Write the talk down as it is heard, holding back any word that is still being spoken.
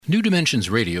New Dimensions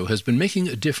Radio has been making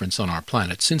a difference on our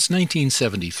planet since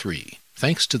 1973,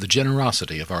 thanks to the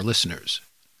generosity of our listeners.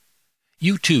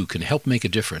 You too can help make a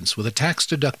difference with a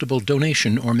tax-deductible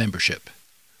donation or membership.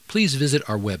 Please visit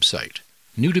our website,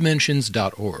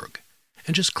 newdimensions.org,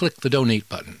 and just click the Donate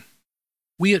button.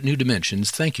 We at New Dimensions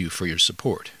thank you for your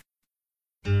support.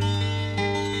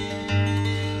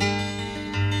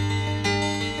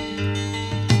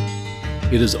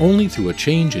 It is only through a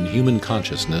change in human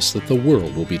consciousness that the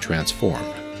world will be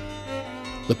transformed.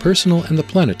 The personal and the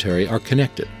planetary are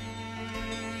connected.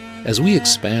 As we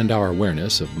expand our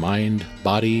awareness of mind,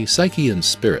 body, psyche, and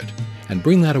spirit, and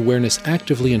bring that awareness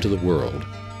actively into the world,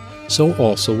 so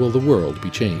also will the world be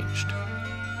changed.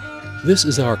 This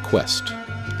is our quest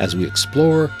as we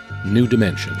explore new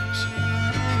dimensions.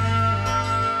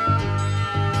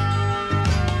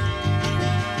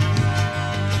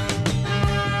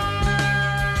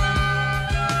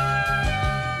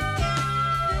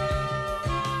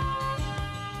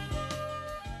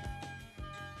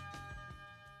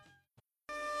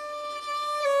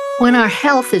 When our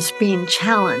health is being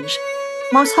challenged,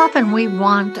 most often we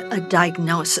want a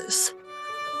diagnosis.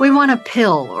 We want a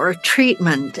pill or a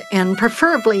treatment, and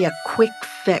preferably a quick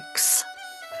fix.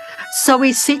 So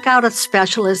we seek out a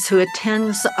specialist who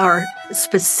attends our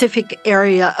specific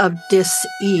area of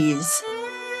dis-ease.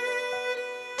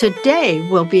 Today,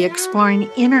 we'll be exploring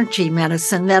energy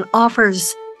medicine that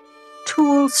offers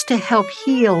tools to help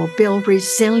heal, build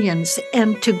resilience,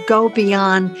 and to go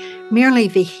beyond merely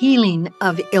the healing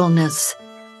of illness.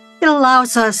 It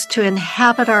allows us to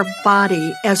inhabit our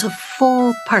body as a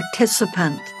full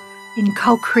participant in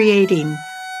co-creating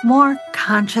more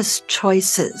conscious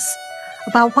choices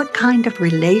about what kind of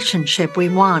relationship we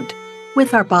want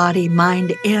with our body,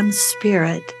 mind, and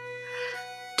spirit.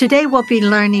 Today we'll be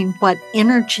learning what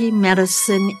energy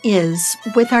medicine is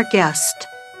with our guest,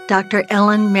 Dr.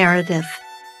 Ellen Meredith.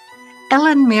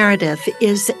 Ellen Meredith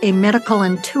is a medical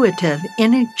intuitive,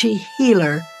 energy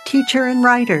healer, teacher, and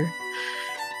writer.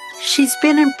 She's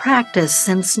been in practice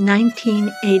since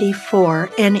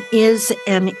 1984 and is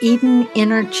an Eden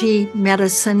Energy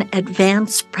Medicine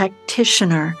Advanced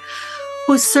Practitioner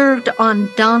who served on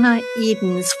Donna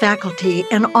Eden's faculty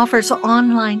and offers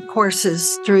online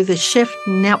courses through the Shift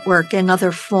Network and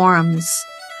other forums.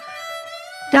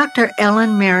 Dr.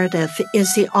 Ellen Meredith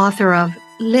is the author of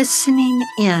Listening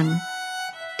In,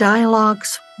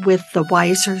 Dialogues with the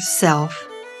Wiser Self.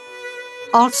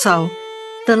 Also,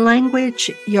 The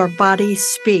Language Your Body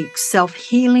Speaks,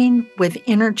 Self-Healing with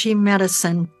Energy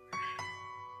Medicine,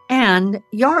 and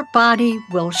Your Body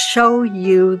Will Show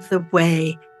You the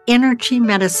Way, Energy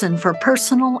Medicine for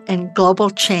Personal and Global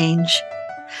Change.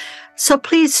 So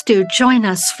please do join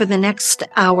us for the next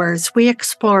hours. We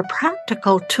explore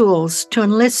practical tools to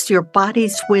enlist your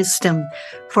body's wisdom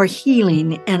for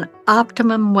healing and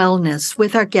optimum wellness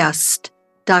with our guest,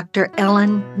 Dr.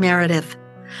 Ellen Meredith.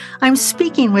 I'm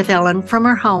speaking with Ellen from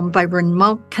her home by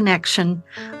remote connection.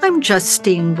 I'm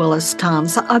Justine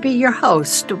Willis-Toms. I'll be your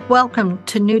host. Welcome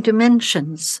to New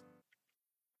Dimensions.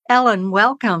 Ellen,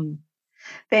 welcome.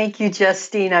 Thank you,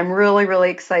 Justine. I'm really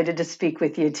excited to speak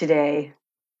with you today.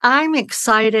 I'm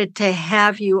excited to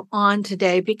have you on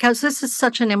today because this is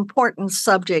such an important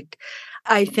subject,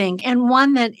 I think, and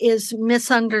one that is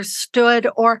misunderstood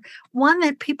or one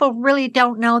that people really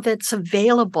don't know that's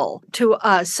available to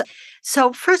us.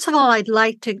 So first of all, I'd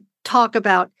like to talk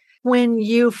about when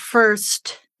you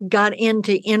first got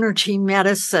into energy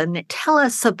medicine. Tell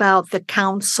us about the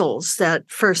councils that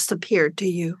first appeared to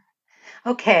you.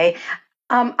 Okay.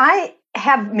 I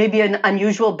have maybe an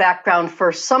unusual background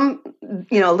for some,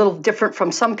 a little different from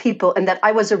some people, in that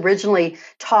I was originally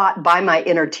taught by my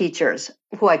inner teachers,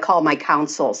 who I call my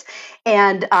councils.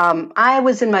 And I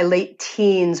was in my late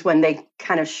teens when they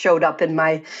kind of showed up in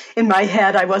my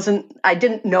head. I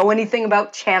didn't know anything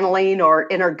about channeling or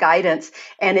inner guidance,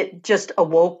 and it just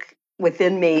awoke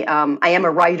within me. I am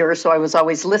a writer, so I was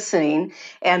always listening,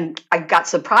 and I got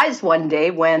surprised one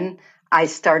day when I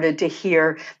started to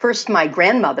hear first my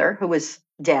grandmother, who was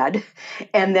dead,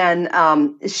 and then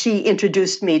she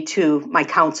introduced me to my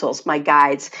councils, my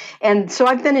guides. And so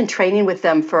I've been in training with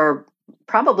them for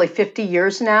probably 50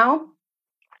 years now.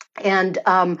 And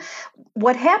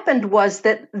what happened was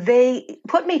that they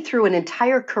put me through an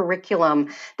entire curriculum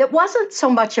that wasn't so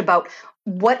much about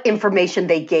what information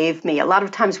they gave me. A lot of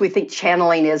times we think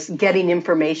channeling is getting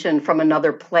information from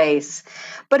another place,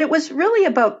 but it was really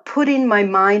about putting my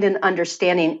mind and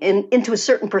understanding into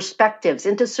certain perspectives,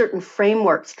 into certain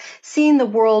frameworks, seeing the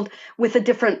world with a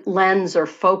different lens or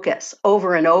focus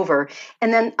over and over,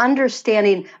 and then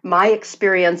understanding my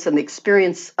experience and the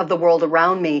experience of the world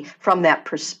around me from that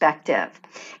perspective.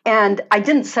 And I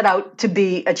didn't set out to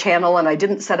be a channel, and I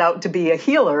didn't set out to be a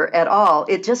healer at all.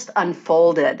 It just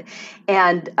unfolded.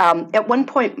 And at one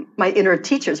point, my inner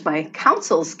teachers, my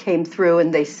counsels came through,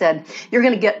 and they said, you're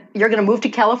going to move to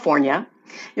California.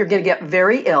 You're going to get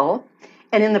very ill.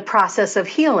 And in the process of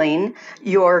healing,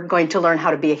 you're going to learn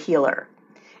how to be a healer.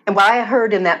 And what I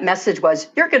heard in that message was,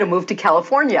 you're going to move to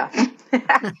California.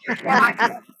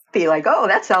 Be like, oh,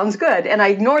 that sounds good. And I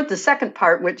ignored the second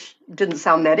part, which didn't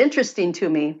sound that interesting to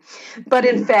me. But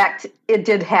in fact, it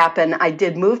did happen. I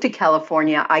did move to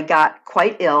California. I got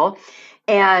quite ill.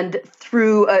 And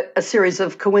through a series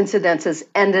of coincidences,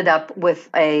 ended up with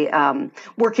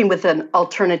working with an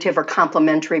alternative or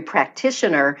complementary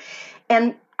practitioner.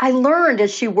 And I learned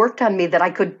as she worked on me that I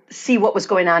could see what was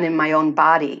going on in my own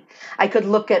body. I could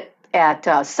look at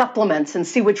supplements and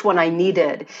see which one I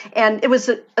needed. And it was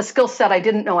a skill set I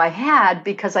didn't know I had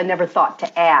because I never thought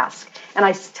to ask. And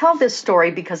I tell this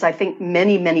story because I think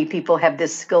many, many people have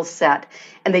this skill set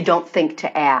and they don't think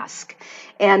to ask.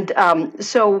 And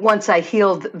so once I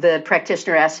healed, the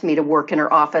practitioner asked me to work in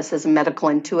her office as a medical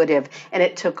intuitive, and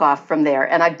it took off from there.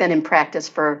 And I've been in practice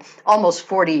for almost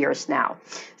 40 years now.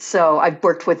 So I've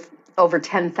worked with over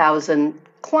 10,000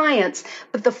 clients,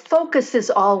 but the focus is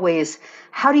always,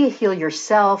 how do you heal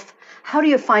yourself? How do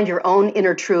you find your own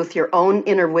inner truth, your own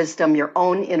inner wisdom, your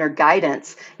own inner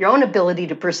guidance, your own ability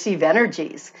to perceive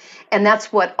energies? And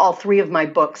that's what all three of my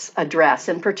books address,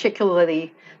 and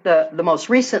particularly the most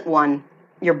recent one,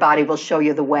 Your Body Will Show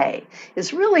You the Way,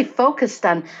 is really focused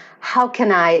on how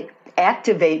can I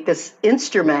activate this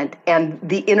instrument and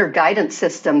the inner guidance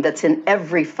system that's in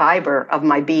every fiber of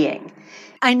my being.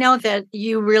 I know that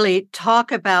you really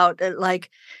talk about like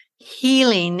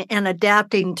healing and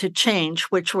adapting to change,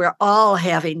 which we're all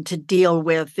having to deal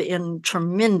with in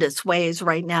tremendous ways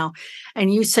right now.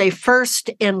 And you say, first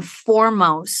and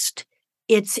foremost,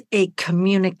 it's a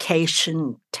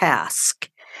communication task.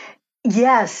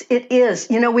 Yes, it is.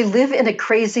 You know, we live in a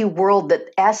crazy world that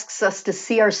asks us to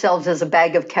see ourselves as a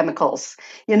bag of chemicals.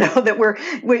 You know,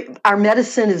 that our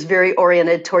medicine is very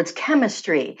oriented towards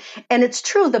chemistry. And it's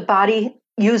true, the body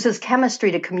uses chemistry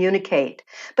to communicate.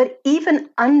 But even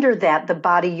under that, the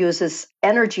body uses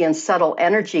energy and subtle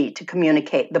energy to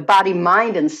communicate. The body,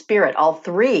 mind, and spirit, all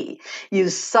three,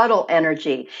 use subtle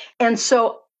energy. And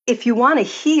so if you want to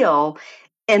heal,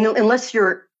 and unless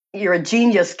you're a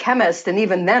genius chemist, and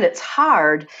even then it's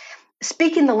hard,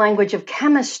 speaking the language of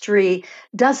chemistry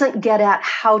doesn't get at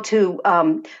how to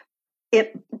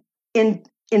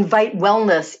invite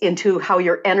wellness into how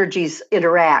your energies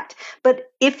interact.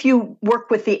 But if you work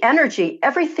with the energy,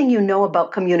 everything you know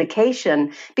about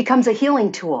communication becomes a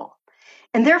healing tool.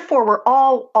 And therefore, we're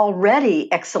all already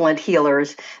excellent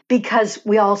healers because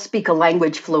we all speak a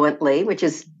language fluently, which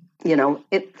is, you know,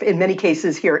 in many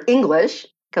cases here, English,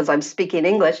 because I'm speaking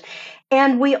English.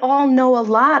 And we all know a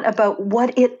lot about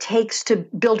what it takes to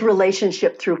build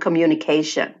relationship through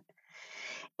communication.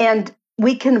 And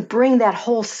we can bring that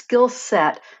whole skill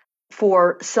set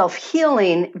for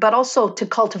self-healing, but also to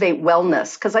cultivate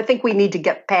wellness. Because I think we need to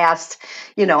get past,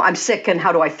 you know, I'm sick and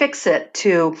how do I fix it,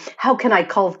 to how can I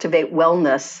cultivate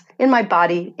wellness in my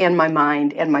body and my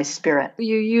mind and my spirit.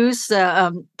 You use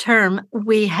the term,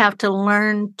 we have to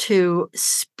learn to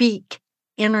speak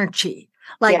energy.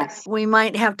 Like yes. We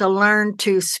might have to learn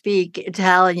to speak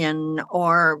Italian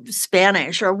or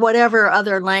Spanish or whatever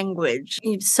other language.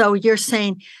 So you're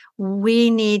saying we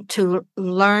need to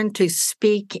learn to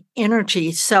speak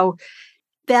energy. So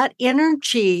that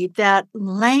energy, that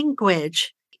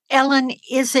language, Ellen,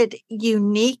 is it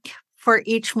unique for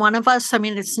each one of us? I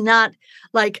mean, it's not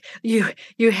like you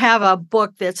have a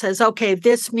book that says, okay,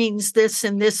 this means this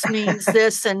and this means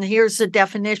this, and here's the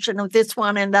definition of this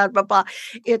one and that, blah, blah.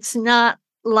 It's not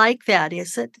like that,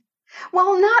 is it?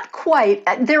 Well, not quite.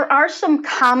 There are some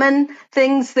common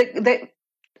things that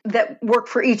work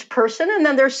for each person, and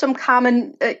then there's some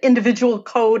common individual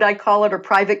code, I call it, or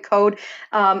private code,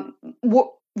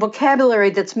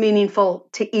 vocabulary that's meaningful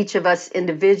to each of us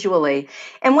individually.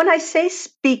 And when I say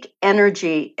speak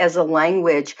energy as a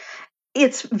language,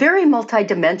 it's very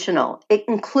multidimensional. It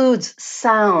includes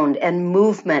sound and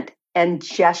movement and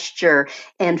gesture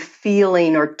and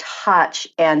feeling or touch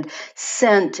and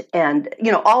scent and,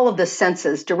 all of the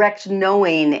senses, direct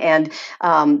knowing and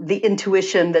the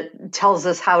intuition that tells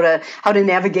us how to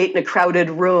navigate in a crowded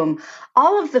room.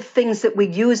 All of the things that we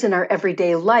use in our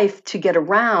everyday life to get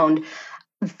around,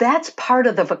 that's part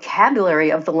of the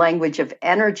vocabulary of the language of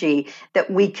energy that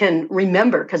we can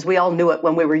remember, because we all knew it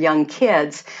when we were young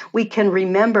kids. We can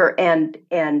remember and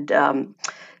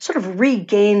sort of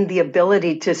regain the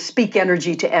ability to speak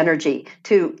energy to energy,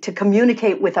 to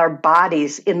communicate with our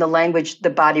bodies in the language the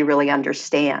body really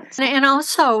understands. And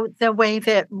also the way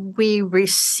that we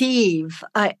receive,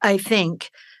 I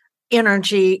think,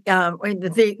 energy,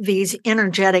 these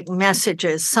energetic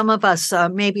messages. Some of us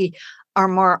maybe are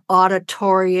more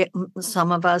auditory,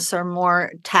 some of us are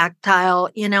more tactile,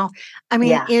 I mean,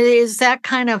 Yeah. is that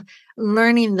kind of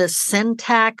learning the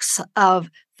syntax of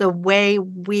the way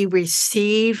we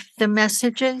receive the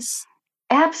messages?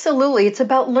 Absolutely. It's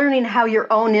about learning how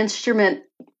your own instrument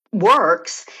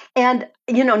works. And,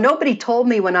 nobody told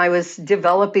me when I was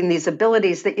developing these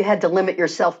abilities that you had to limit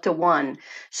yourself to one.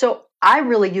 So I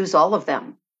really use all of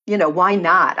them. Why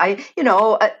not?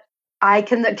 I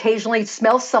can occasionally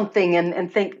smell something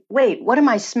and think, wait, what am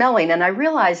I smelling? And I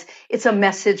realize it's a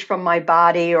message from my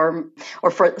body or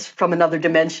from another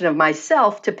dimension of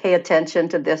myself to pay attention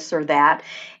to this or that.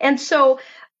 And so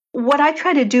what I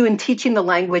try to do in teaching the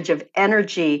language of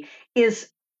energy is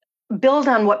build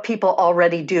on what people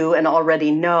already do and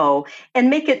already know and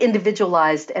make it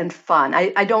individualized and fun.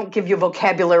 I don't give you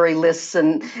vocabulary lists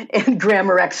and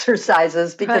grammar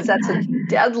exercises, because that's a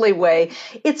deadly way.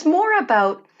 It's more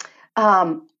about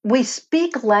we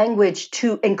speak language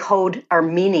to encode our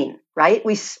meaning, right?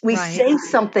 We Right. say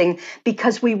something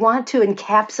because we want to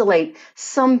encapsulate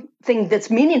something that's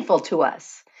meaningful to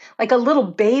us. Like a little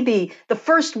baby, the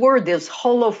first word, there's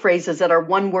holo phrases that are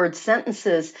one-word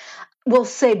sentences, will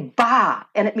say ba,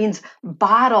 and it means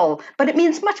bottle, but it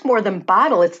means much more than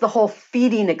bottle. It's the whole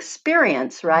feeding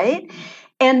experience, right?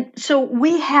 And so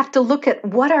we have to look at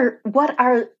what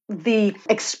are the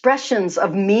expressions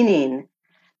of meaning,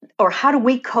 or how do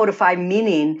we codify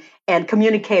meaning and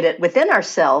communicate it within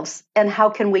ourselves, and how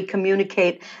can we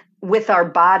communicate with our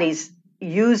bodies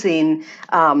using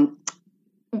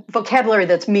vocabulary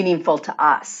that's meaningful to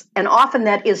us. And often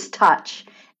that is touch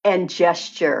and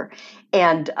gesture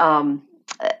and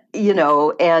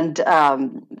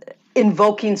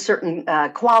invoking certain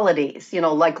qualities,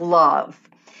 like love.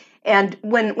 And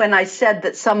when I said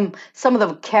that some of the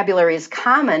vocabulary is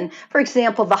common, for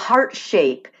example, the heart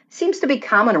shape seems to be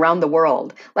common around the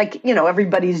world. Like,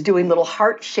 everybody's doing little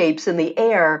heart shapes in the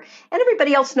air, and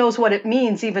everybody else knows what it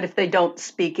means, even if they don't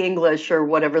speak English or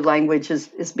whatever language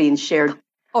is being shared.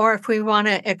 Or if we want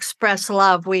to express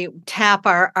love, we tap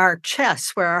our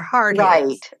chest where our heart Right,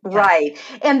 is. right.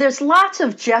 And there's lots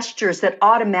of gestures that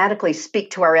automatically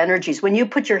speak to our energies. When you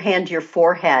put your hand to your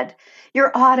forehead,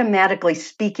 you're automatically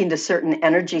speaking to certain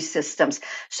energy systems.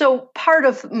 So part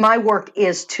of my work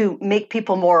is to make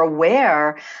people more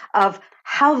aware of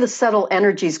how the subtle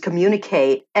energies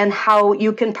communicate and how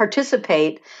you can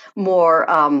participate more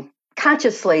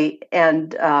consciously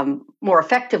and more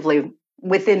effectively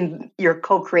within your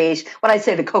co-creation. When I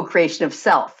say the co-creation of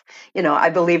self, I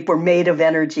believe we're made of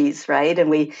energies, right? And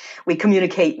we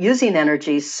communicate using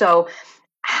energies. So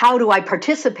how do I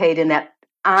participate in that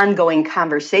ongoing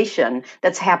conversation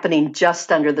that's happening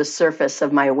just under the surface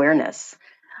of my awareness?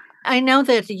 I know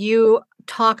that you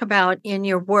talk about in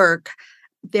your work,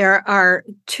 there are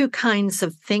two kinds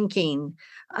of thinking.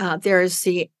 There's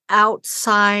the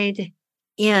outside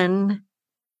in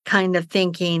kind of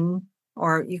thinking,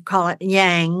 or you call it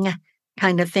yang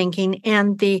kind of thinking,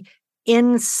 and the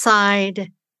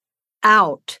inside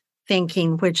out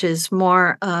thinking, which is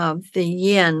more of the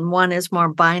yin. One is more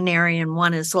binary and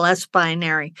one is less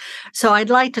binary. So I'd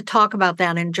like to talk about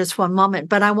that in just one moment,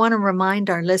 but I want to remind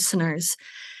our listeners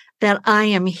that I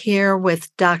am here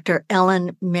with Dr.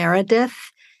 Ellen Meredith,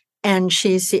 and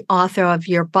she's the author of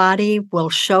Your Body Will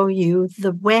Show You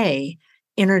the Way,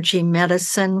 Energy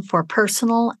Medicine for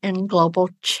Personal and Global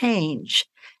Change.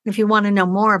 If you want to know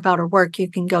more about her work, you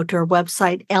can go to her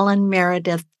website,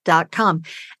 ellenmeredith.com.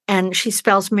 And she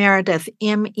spells Meredith,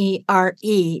 Meredith,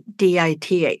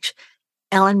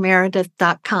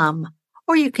 ellenmeredith.com.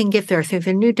 Or you can get there through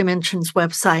the New Dimensions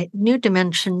website,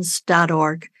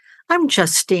 newdimensions.org. I'm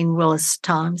Justine Willis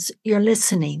Toms. You're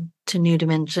listening to New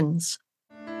Dimensions.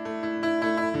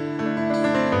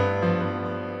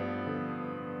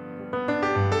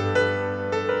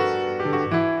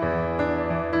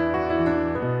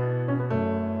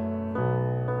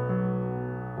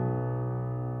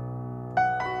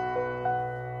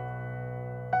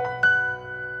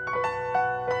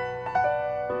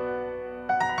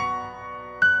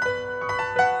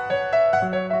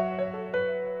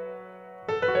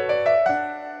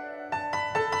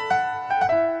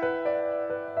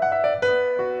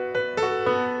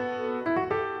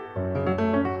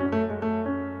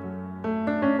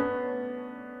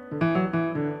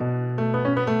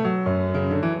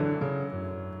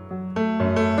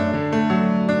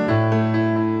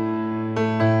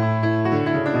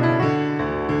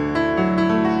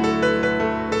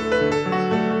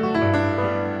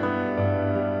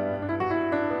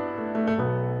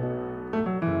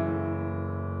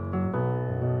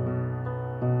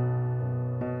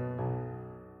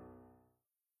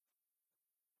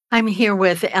 I'm here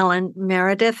with Ellen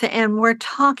Meredith, and we're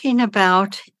talking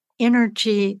about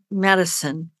energy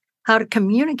medicine, how to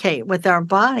communicate with our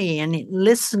body and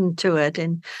listen to it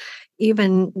and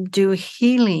even do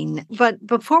healing. But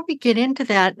before we get into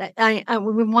that,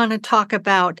 we want to talk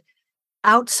about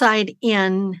outside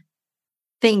in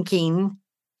thinking,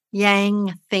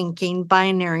 yang thinking,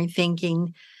 binary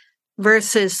thinking,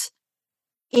 versus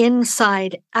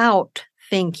inside out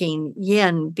thinking,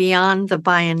 yin, beyond the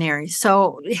binary.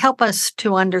 So help us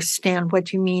to understand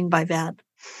what you mean by that.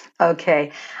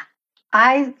 Okay.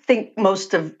 I think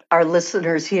most of our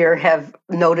listeners here have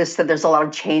noticed that there's a lot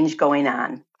of change going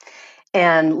on.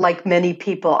 And like many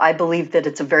people, I believe that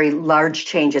it's a very large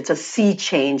change. It's a sea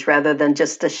change rather than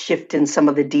just a shift in some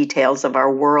of the details of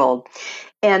our world.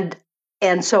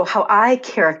 And so how I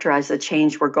characterize the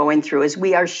change we're going through is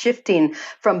we are shifting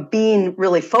from being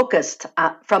really focused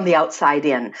from the outside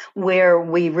in, where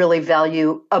we really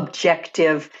value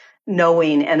objective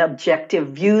knowing and objective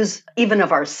views, even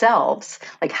of ourselves,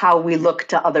 like how we look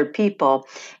to other people.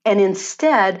 And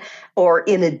instead, or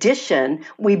in addition,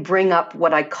 we bring up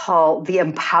what I call the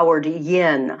empowered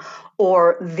yin,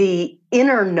 or the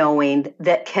inner knowing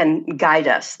that can guide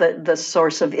us, the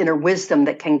source of inner wisdom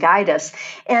that can guide us.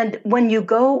 And when you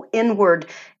go inward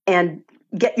and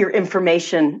get your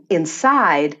information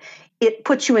inside, it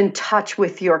puts you in touch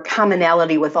with your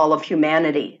commonality with all of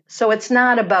humanity. So it's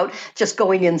not about just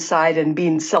going inside and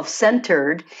being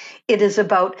self-centered. It is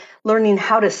about learning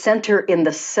how to center in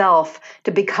the self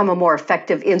to become a more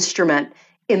effective instrument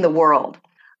in the world.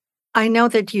 I know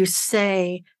that you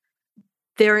say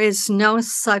there is no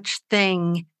such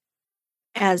thing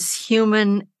as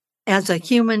a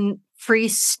human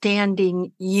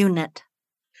freestanding unit.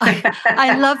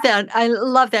 I love that. I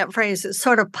love that phrase. It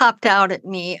sort of popped out at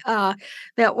me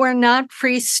that we're not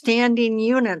freestanding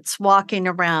units walking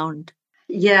around.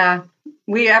 Yeah,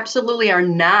 we absolutely are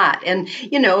not. And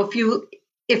if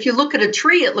you look at a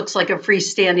tree, it looks like a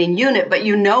freestanding unit, but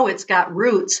it's got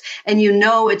roots, and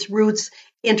its roots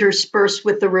interspersed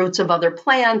with the roots of other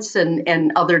plants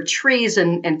and other trees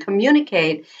and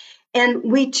communicate. And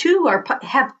we too are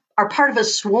part of a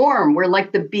swarm. We're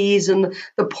like the bees and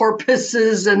the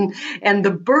porpoises and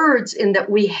the birds, in that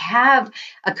we have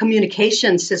a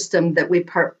communication system that we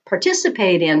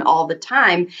participate in all the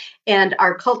time. And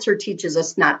our culture teaches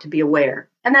us not to be aware.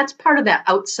 And that's part of that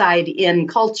outside in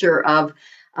culture of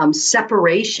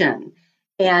separation.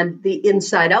 And the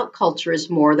inside out culture is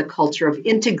more the culture of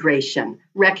integration,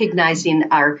 recognizing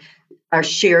our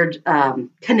shared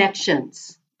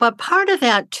connections. But part of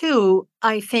that, too,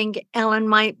 I think, Ellen,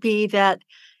 might be that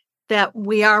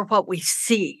we are what we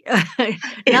see.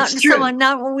 It's true.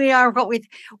 Not we are what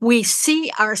we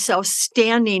see ourselves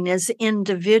standing as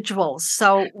individuals.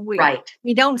 So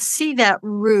we don't see that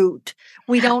root.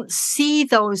 We don't see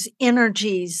those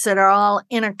energies that are all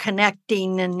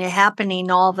interconnecting and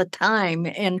happening all the time,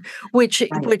 and which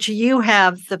you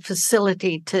have the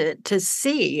facility to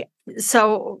see.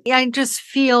 So I just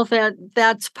feel that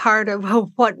that's part of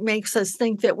what makes us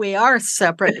think that we are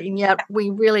separate, and yet we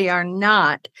really are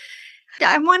not.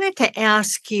 I wanted to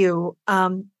ask you,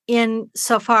 in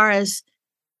so far as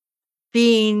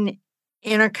being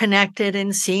interconnected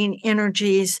and seeing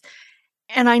energies,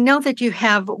 and I know that you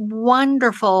have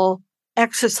wonderful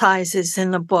exercises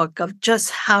in the book of just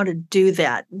how to do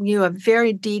that. You have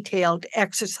very detailed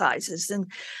exercises, and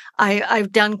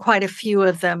I've done quite a few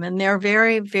of them, and they're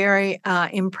very, very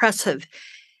impressive.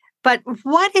 But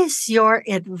what is your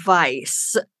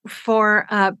advice for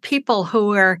people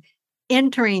who are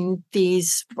entering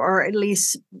these, or at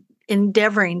least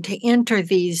endeavoring to enter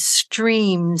these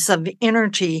streams of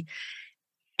energy,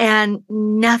 and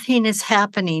nothing is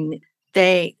happening?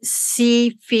 They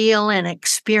see, feel, and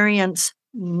experience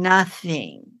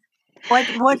nothing.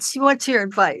 What's your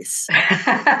advice?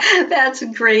 That's a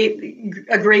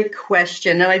great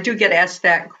question, and I do get asked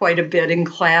that quite a bit in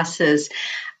classes.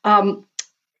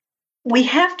 We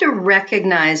have to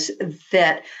recognize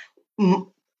that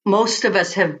most of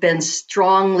us have been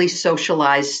strongly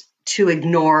socialized to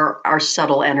ignore our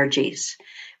subtle energies.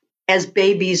 As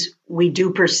babies, we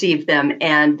do perceive them,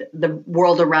 and the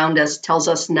world around us tells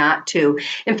us not to.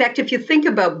 In fact, if you think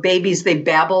about babies, they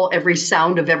babble every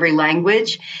sound of every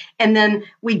language, and then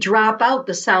we drop out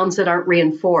the sounds that aren't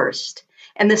reinforced.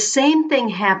 And the same thing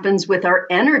happens with our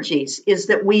energies, is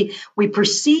that we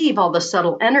perceive all the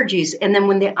subtle energies, and then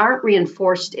when they aren't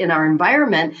reinforced in our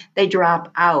environment, they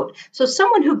drop out. So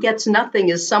someone who gets nothing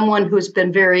is someone who's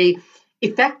been very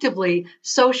effectively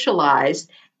socialized,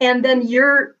 and then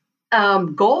your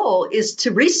goal is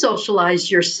to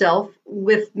re-socialize yourself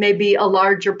with maybe a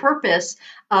larger purpose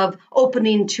of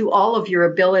opening to all of your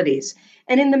abilities.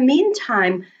 And in the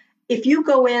meantime, if you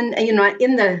go in,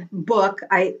 in the book,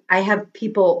 I have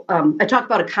people, I talk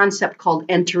about a concept called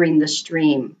entering the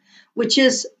stream, which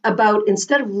is about,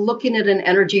 instead of looking at an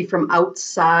energy from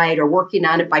outside or working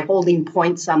on it by holding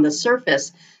points on the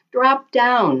surface, drop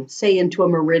down, say into a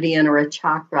meridian or a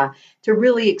chakra, to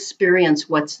really experience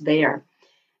what's there.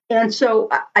 And so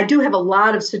I do have a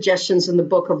lot of suggestions in the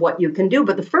book of what you can do.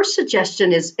 But the first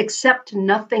suggestion is accept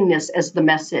nothingness as the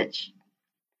message.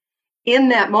 In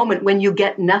that moment, when you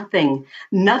get nothing,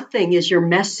 nothing is your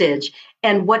message.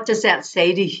 And what does that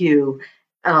say to you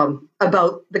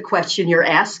about the question you're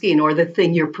asking or the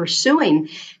thing you're pursuing?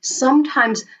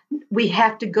 Sometimes we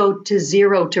have to go to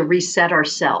zero to reset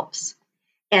ourselves.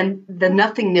 And the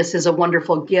nothingness is a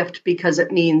wonderful gift, because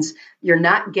it means you're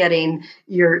not getting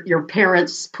your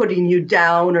parents putting you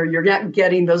down, or you're not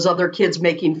getting those other kids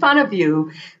making fun of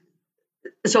you.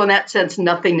 So in that sense,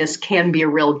 nothingness can be a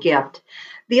real gift.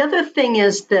 The other thing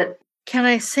is that... Can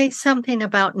I say something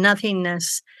about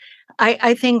nothingness?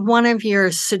 I think one of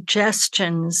your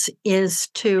suggestions is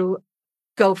to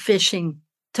go fishing,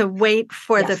 to wait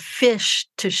for the fish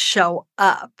to show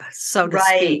up, so to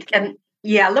speak. And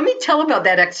yeah, let me tell about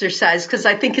that exercise, because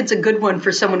I think it's a good one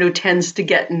for someone who tends to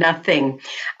get nothing.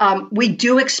 We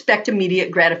do expect immediate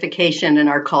gratification in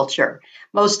our culture.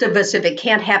 Most of us, if it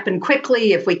can't happen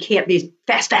quickly, if we can't be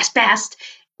fast,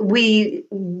 we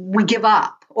give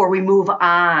up or we move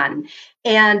on.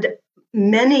 And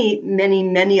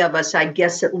many of us, I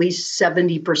guess at least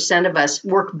 70% of us,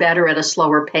 work better at a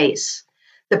slower pace.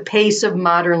 The pace of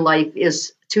modern life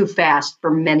is too fast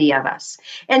for many of us.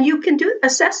 And you can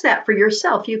assess that for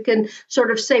yourself. You can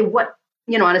sort of say, what,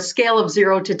 on a scale of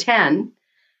 0 to 10,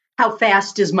 how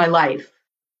fast is my life?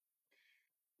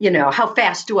 How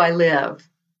fast do I live?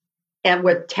 And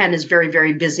where 10 is very,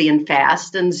 very busy and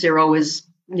fast, and 0 is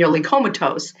nearly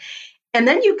comatose. And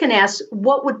then you can ask,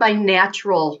 what would my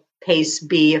natural pace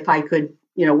be if I could,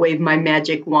 wave my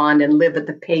magic wand and live at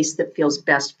the pace that feels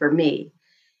best for me?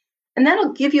 And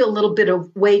that'll give you a little bit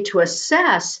of way to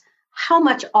assess how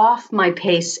much off my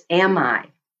pace am I.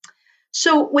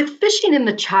 So with fishing in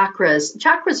the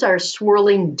chakras are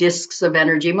swirling discs of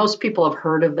energy. Most people have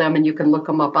heard of them, and you can look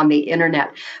them up on the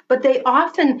internet. But they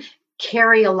often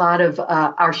carry a lot of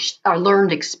our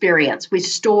learned experience. We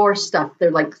store stuff.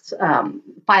 They're like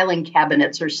filing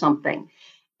cabinets or something.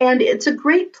 And it's a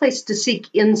great place to seek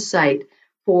insight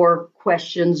for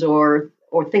questions or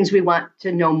things we want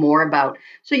to know more about.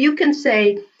 So you can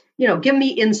say, give me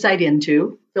insight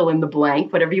into, fill in the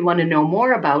blank, whatever you want to know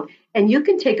more about. And you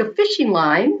can take a fishing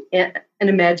line, an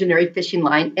imaginary fishing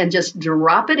line, and just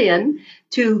drop it in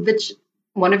to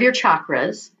one of your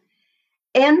chakras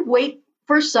and wait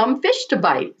for some fish to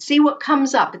bite. See what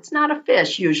comes up. It's not a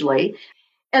fish usually.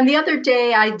 And the other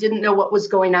day, I didn't know what was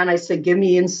going on. I said, give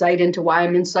me insight into why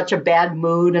I'm in such a bad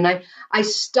mood. And I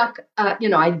stuck,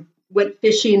 I went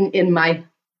fishing in my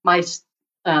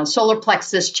solar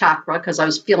plexus chakra, because I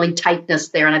was feeling tightness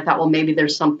there. And I thought, well, maybe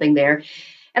there's something there.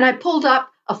 And I pulled up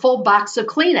a full box of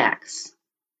Kleenex.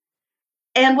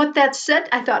 And what that said,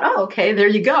 I thought, oh, okay, there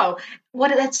you go. What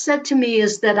that said to me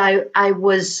is that I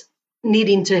was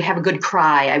needing to have a good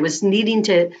cry. I was needing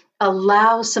to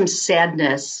allow some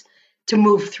sadness to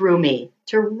move through me,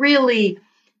 to really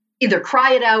either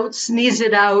cry it out, sneeze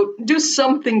it out, do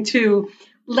something to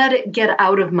let it get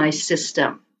out of my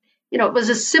system. It was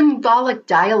a symbolic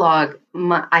dialogue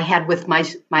I had with my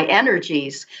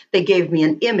energies. They gave me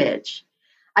an image.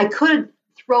 I could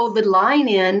throw the line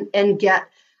in and get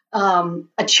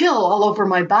a chill all over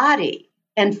my body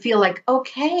and feel like,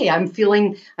 okay, I'm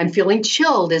feeling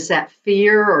chilled. Is that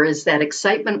fear or is that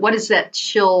excitement? What is that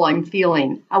chill I'm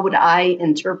feeling? How would I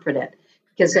interpret it?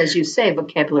 Because as you say,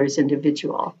 vocabulary is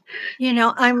individual.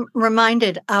 I'm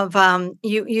reminded of,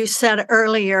 you said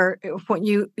earlier, when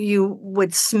you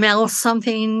would smell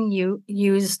something, you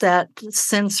use that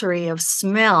sensory of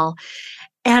smell.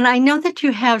 And I know that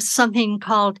you have something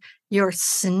called your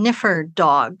sniffer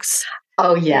dogs.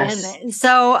 Oh, yes. And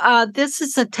so this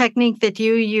is a technique that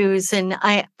you use, and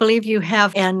I believe you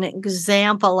have an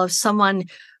example of someone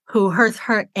who hurt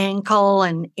her ankle,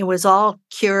 and it was all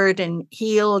cured and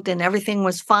healed and everything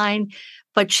was fine,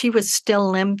 but she was still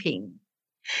limping.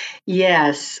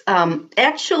 Yes.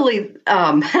 Actually,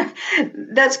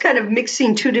 that's kind of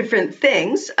mixing two different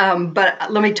things. But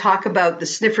let me talk about the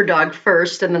sniffer dog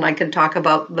first, and then I can talk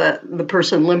about the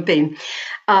person limping.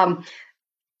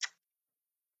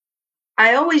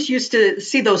 I always used to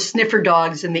see those sniffer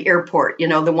dogs in the airport,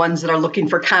 the ones that are looking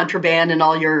for contraband and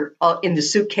all in the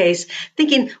suitcase,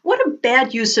 thinking, what a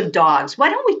bad use of dogs.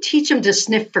 Why don't we teach them to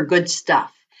sniff for good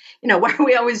stuff? Why are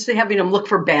we always having them look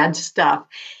for bad stuff?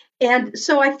 And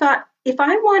so I thought, if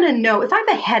I want to know, if I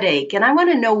have a headache and I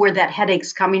want to know where that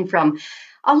headache's coming from,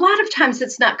 a lot of times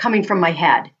it's not coming from my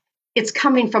head. It's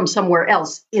coming from somewhere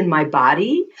else in my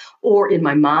body or in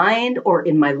my mind or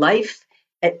in my life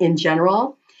in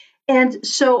general. And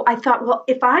so I thought, well,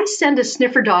 if I send a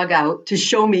sniffer dog out to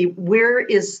show me where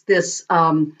is this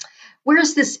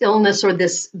illness or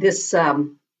this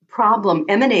problem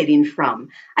emanating from,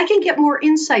 I can get more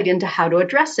insight into how to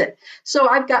address it. So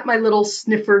I've got my little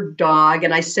sniffer dog,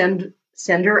 and I send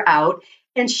her out,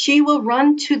 and she will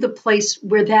run to the place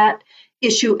where that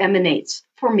issue emanates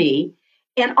for me.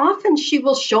 And often she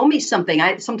will show me something.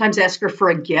 I sometimes ask her for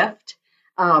a gift.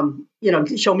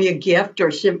 Show me a gift or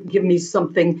give me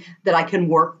something that I can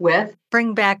work with.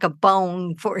 Bring back a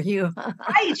bone for you.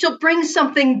 Right. She'll bring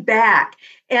something back.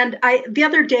 And the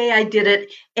other day I did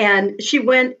it, and she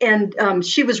went and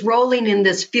she was rolling in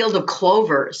this field of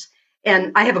clovers.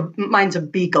 And mine's a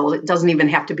beagle. It doesn't even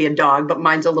have to be a dog, but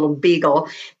mine's a little beagle.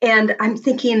 And I'm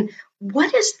thinking,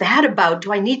 what is that about?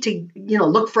 Do I need to,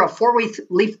 look for a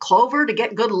 4-leaf clover to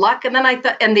get good luck? And then I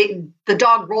thought, and the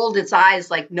dog rolled its eyes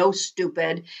like, no,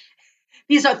 stupid.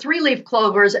 These are 3-leaf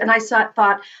clovers. And I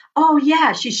thought, oh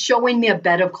yeah, she's showing me a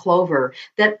bed of clover,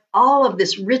 that all of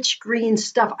this rich green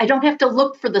stuff, I don't have to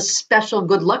look for the special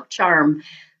good luck charm.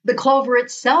 The clover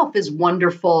itself is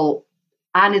wonderful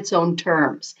on its own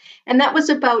terms. And that was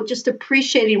about just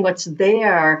appreciating what's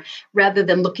there rather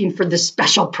than looking for the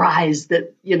special prize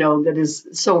that is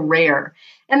so rare.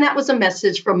 And that was a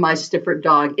message from my sniffer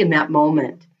dog in that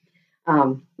moment.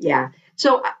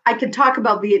 So I can talk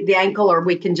about the ankle, or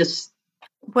we can just.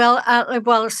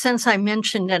 Well, since I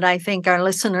mentioned it, I think our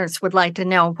listeners would like to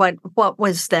know what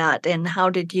was that, and how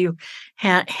did you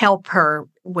help her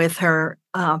with her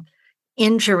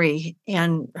injury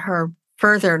and her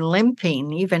further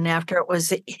limping even after it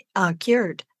was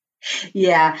cured?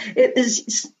 Yeah, it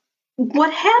is.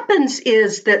 What happens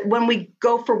is that when we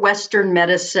go for Western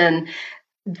medicine,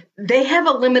 they have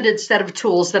a limited set of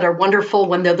tools that are wonderful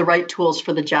when they're the right tools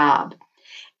for the job.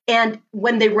 And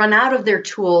when they run out of their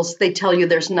tools, they tell you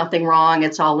there's nothing wrong,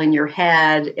 it's all in your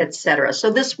head, etc.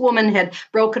 So this woman had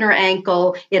broken her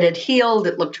ankle, it had healed,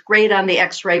 it looked great on the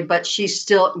x-ray, but she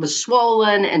still was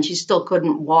swollen and she still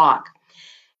couldn't walk.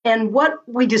 And what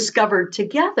we discovered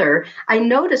together, I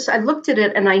looked at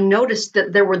it and I noticed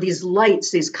that there were these lights,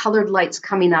 these colored lights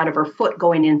coming out of her foot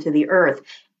going into the earth.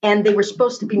 And they were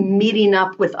supposed to be meeting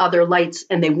up with other lights,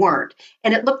 and they weren't.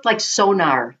 And it looked like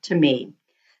sonar to me.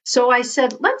 So I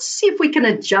said, let's see if we can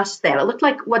adjust that. It looked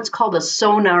like what's called a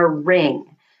sonar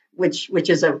ring, which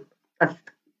is a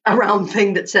round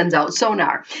thing that sends out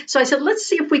sonar. So I said, let's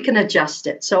see if we can adjust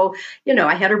it. So,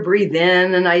 I had her breathe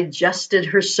in, and I adjusted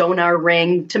her sonar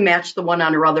ring to match the one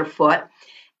on her other foot.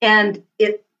 And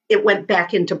it went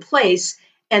back into place.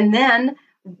 And then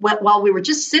while we were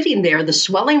just sitting there, the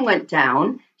swelling went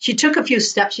down. She took a few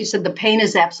steps. She said, the pain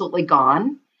is absolutely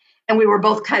gone. And we were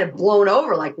both kind of blown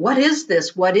over, like, what is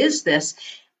this? What is this?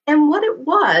 And what it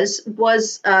was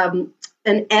an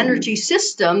energy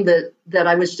system that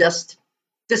I was just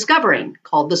discovering,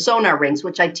 called the sonar rings,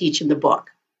 which I teach in the book.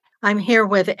 I'm here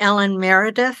with Ellen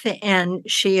Meredith, and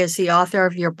she is the author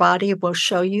of Your Body Will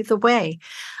Show You the Way.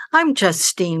 I'm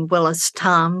Justine Willis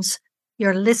Toms.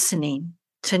 You're listening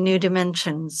to New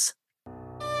Dimensions.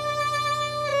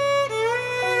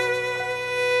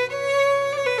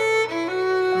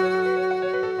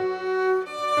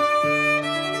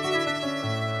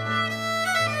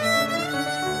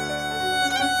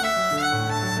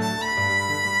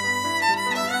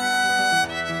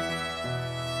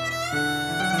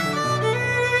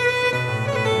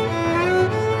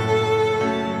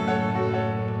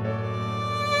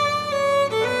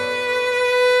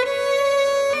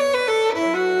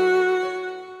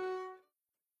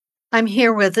 I'm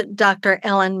here with Dr.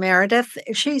 Ellen Meredith.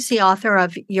 She's the author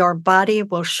of Your Body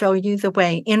Will Show You the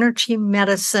Way, Energy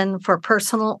Medicine for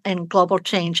Personal and Global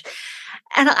Change.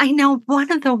 And I know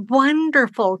one of the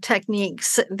wonderful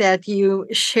techniques that you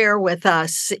share with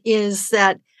us is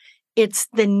that it's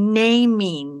the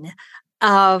naming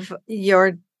of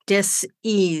your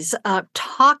dis-ease,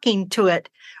 talking to it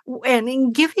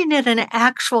and giving it an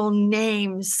actual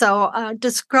name. So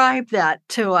describe that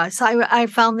to us. I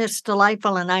found this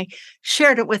delightful, and I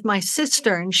shared it with my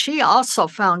sister, and she also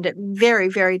found it very,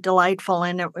 very delightful,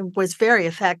 and it was very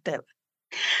effective.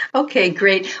 Okay,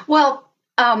 great. Well,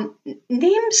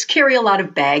 names carry a lot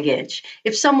of baggage.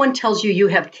 If someone tells you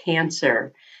have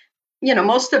cancer,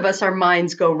 most of us, our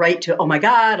minds go right to, oh my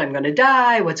God, I'm going to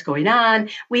die. What's going on?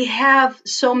 We have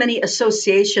so many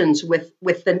associations with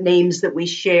the names that we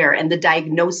share and the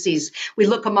diagnoses. We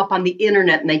look them up on the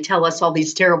internet and they tell us all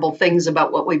these terrible things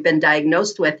about what we've been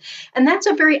diagnosed with. And that's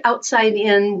a very outside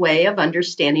in way of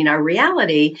understanding our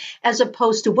reality, as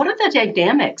opposed to what are the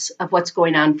dynamics of what's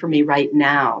going on for me right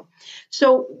now.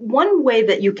 So one way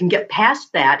that you can get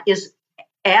past that is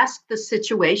ask the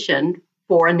situation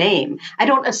for a name. I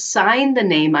don't assign the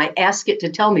name. I ask it to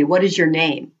tell me, what is your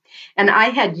name? And I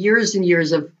had years and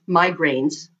years of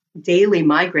migraines, daily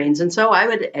migraines. And so I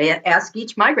would ask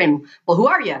each migraine, well, who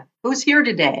are you? Who's here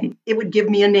today? It would give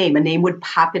me a name. A name would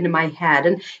pop into my head.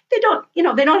 And they don't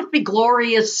have to be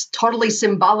glorious, totally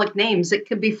symbolic names. It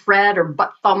could be Fred or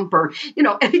Butt Thump or,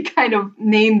 any kind of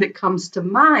name that comes to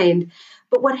mind.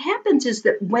 But what happens is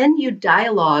that when you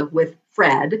dialogue with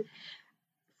Fred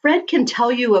can tell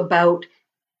you about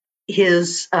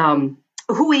his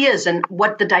who he is and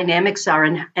what the dynamics are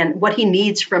and what he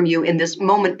needs from you in this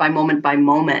moment by moment by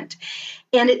moment.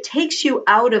 And it takes you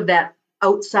out of that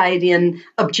outside in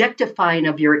objectifying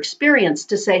of your experience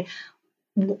to say,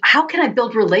 how can I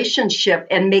build relationship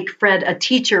and make Fred a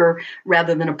teacher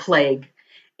rather than a plague?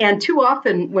 And too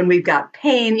often when we've got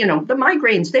pain, the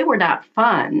migraines, they were not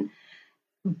fun.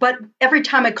 But every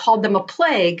time I called them a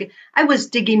plague, I was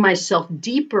digging myself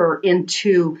deeper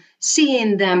into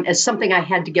seeing them as something I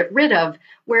had to get rid of,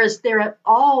 whereas they're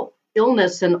all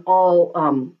illness and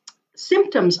all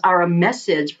symptoms are a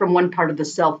message from one part of the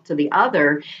self to the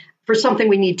other for something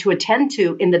we need to attend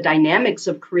to in the dynamics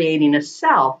of creating a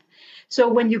self. So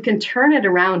when you can turn it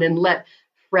around and let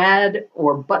Fred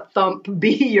or Butt Thump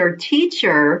be your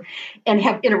teacher and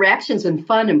have interactions and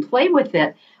fun and play with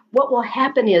it, what will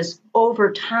happen is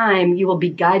over time, you will be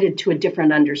guided to a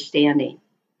different understanding.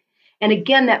 And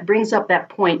again, that brings up that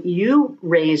point you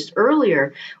raised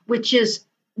earlier, which is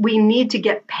we need to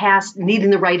get past needing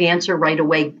the right answer right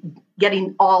away,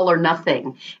 getting all or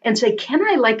nothing, and say, can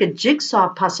I, like a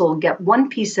jigsaw puzzle, get one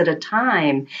piece at a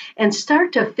time and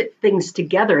start to fit things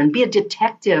together and be a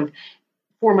detective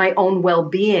for my own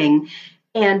well-being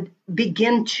and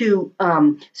begin to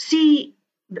see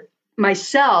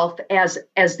myself as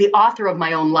the author of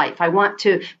my own life. I want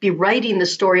to be writing the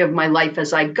story of my life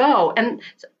as I go. And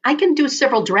I can do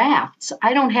several drafts.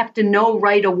 I don't have to know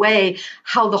right away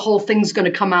how the whole thing's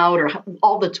going to come out or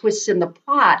all the twists in the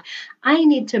plot. I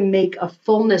need to make a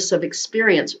fullness of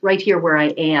experience right here where I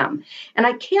am. And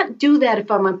I can't do that if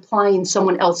I'm applying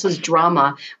someone else's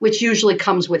drama, which usually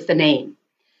comes with the name.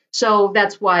 So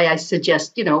that's why I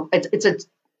suggest, it's a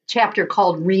chapter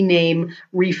called Rename,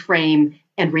 Reframe,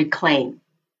 and Reclaim.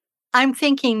 I'm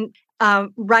thinking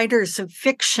writers of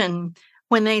fiction,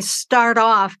 when they start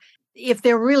off, if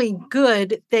they're really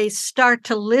good, they start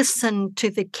to listen to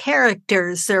the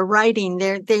characters they're writing.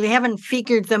 They haven't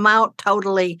figured them out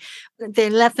totally. They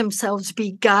let themselves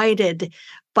be guided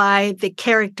by the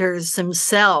characters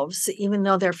themselves, even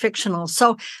though they're fictional.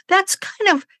 So that's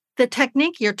kind of the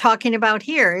technique you're talking about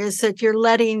here, is that you're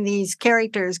letting these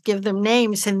characters, give them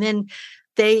names, and then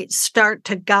they start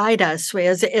to guide us.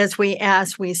 As we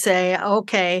ask, we say,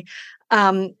 okay,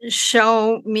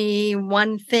 show me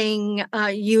one thing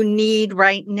you need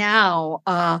right now,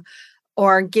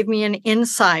 or give me an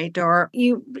insight, or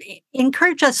you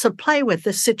encourage us to play with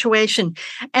the situation.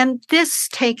 And this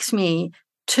takes me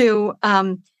to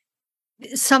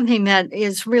something that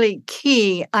is really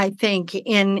key, I think,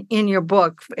 in your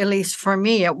book, at least for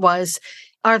me,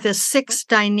 are the 6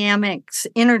 dynamics,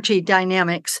 energy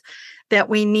dynamics that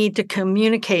we need to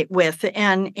communicate with.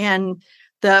 And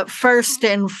the first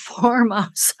and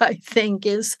foremost, I think,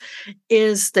 is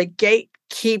the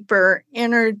gatekeeper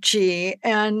energy.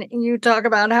 And you talk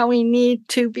about how we need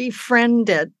to befriend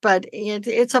it, but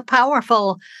it's a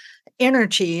powerful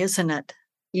energy, isn't it?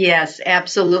 Yes,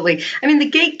 absolutely. I mean, the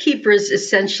gatekeeper is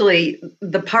essentially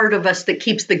the part of us that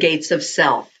keeps the gates of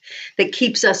self, that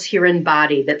keeps us here in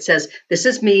body, that says, this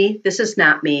is me, this is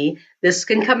not me, this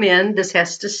can come in, this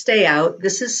has to stay out,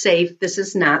 this is safe, this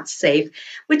is not safe,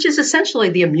 which is essentially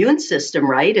the immune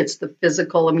system, right? It's the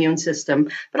physical immune system,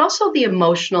 but also the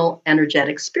emotional,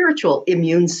 energetic, spiritual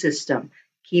immune system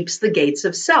keeps the gates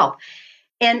of self.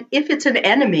 And if it's an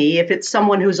enemy, if it's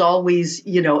someone who's always,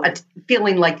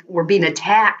 feeling like we're being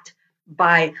attacked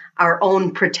by our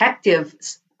own protective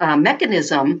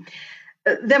mechanism,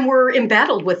 then we're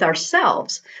embattled with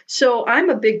ourselves. So I'm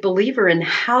a big believer in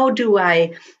how do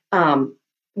I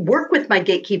work with my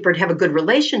gatekeeper to have a good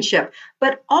relationship,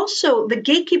 but also the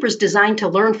gatekeeper is designed to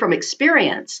learn from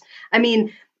experience. I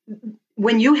mean,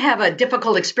 when you have a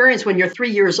difficult experience when you're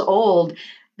 3 years old,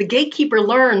 the gatekeeper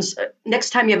learns next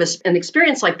time you have an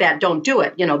experience like that, don't do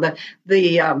it.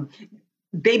 The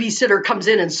babysitter comes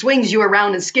in and swings you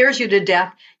around and scares you to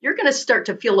death. You're going to start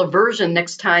to feel aversion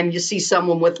next time you see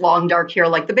someone with long dark hair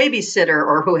like the babysitter,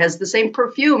 or who has the same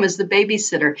perfume as the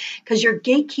babysitter, because your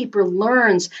gatekeeper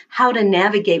learns how to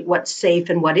navigate what's safe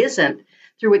and what isn't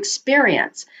through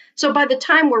experience. So by the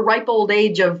time we're ripe old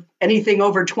age of anything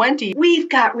over 20, we've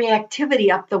got reactivity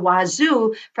up the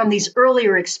wazoo from these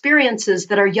earlier experiences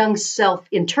that our young self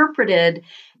interpreted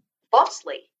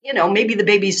falsely. Maybe the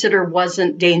babysitter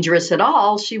wasn't dangerous at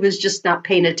all. She was just not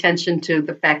paying attention to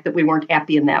the fact that we weren't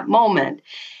happy in that moment.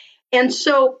 And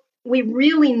so we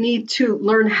really need to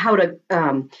learn how to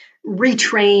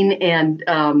retrain and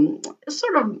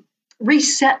sort of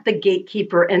reset the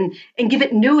gatekeeper and give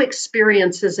it new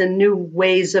experiences and new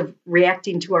ways of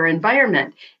reacting to our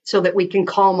environment so that we can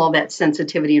calm all that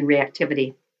sensitivity and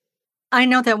reactivity. I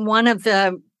know that one of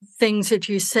the things that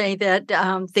you say that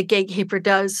the gatekeeper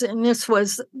does, and this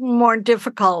was more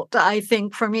difficult, I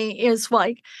think, for me, is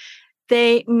like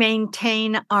they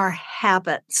maintain our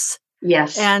habits.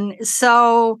 Yes. And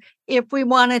so if we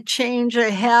want to change a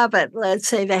habit, let's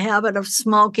say the habit of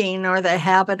smoking or the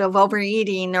habit of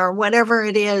overeating or whatever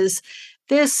it is,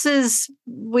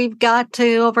 we've got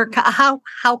to overcome.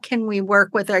 How can we work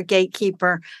with our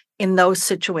gatekeeper in those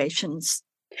situations?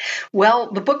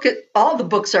 Well, all the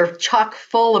books are chock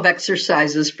full of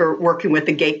exercises for working with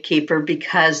the gatekeeper,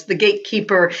 because the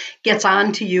gatekeeper gets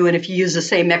on to you, and if you use the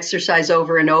same exercise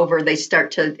over and over, they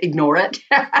start to ignore it.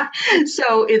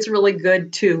 So it's really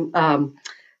good to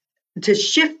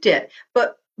shift it.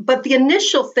 But the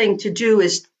initial thing to do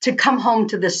is to come home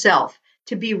to the self,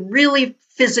 to be really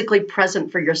physically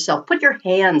present for yourself. Put your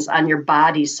hands on your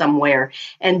body somewhere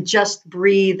and just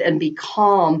breathe and be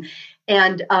calm.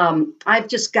 And I've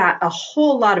just got a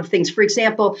whole lot of things. For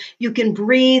example, you can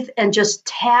breathe and just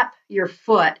tap your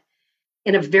foot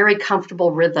in a very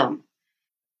comfortable rhythm.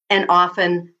 And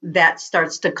often that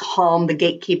starts to calm the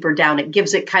gatekeeper down. It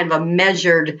gives it kind of a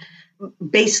measured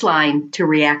baseline to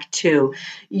react to.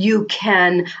 You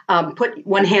can put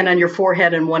one hand on your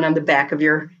forehead and one on the back of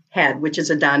your head, which is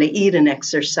a Donna Eden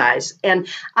exercise. And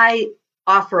I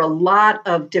offer a lot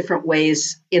of different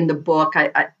ways in the book.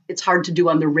 It's hard to do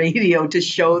on the radio to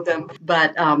show them,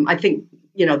 but I think,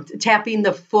 tapping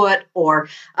the foot or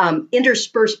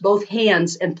intersperse both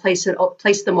hands and place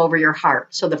them over your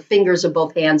heart. So the fingers of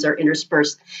both hands are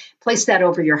interspersed. Place that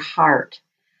over your heart.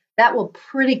 That will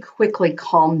pretty quickly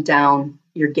calm down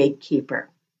your gatekeeper.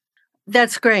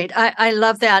 That's great. I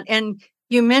love that. And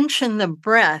you mentioned the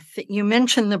breath.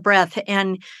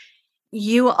 And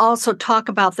you also talk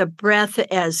about the breath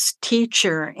as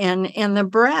teacher, and the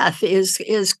breath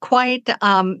is quite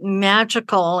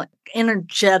magical,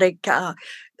 energetic,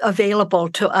 available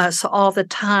to us all the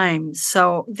time.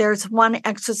 So there's one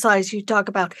exercise you talk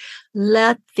about: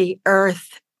 let the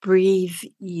earth breathe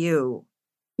you.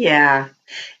 Yeah.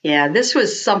 This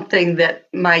was something that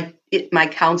my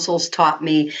counsels taught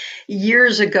me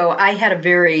years ago. I had a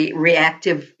very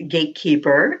reactive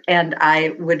gatekeeper, and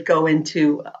I would go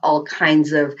into all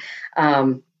kinds of,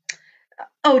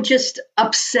 just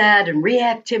upset and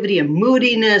reactivity and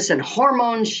moodiness and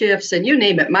hormone shifts and you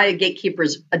name it. My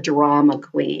gatekeeper's a drama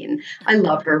queen. I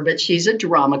love her, but she's a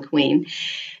drama queen.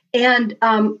 And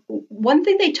one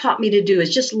thing they taught me to do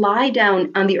is just lie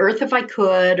down on the earth if I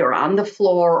could, or on the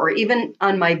floor, or even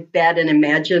on my bed, and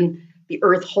imagine the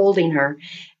earth holding her,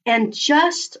 and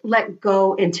just let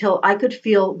go until I could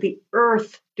feel the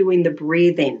earth doing the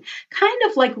breathing. Kind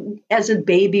of like as a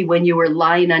baby when you were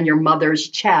lying on your mother's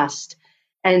chest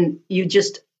and you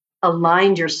just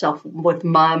aligned yourself with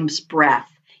mom's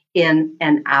breath in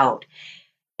and out.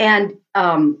 And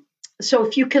so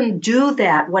if you can do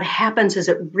that, what happens is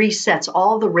it resets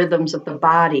all the rhythms of the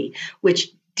body, which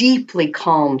deeply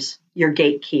calms your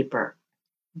gatekeeper,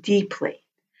 deeply.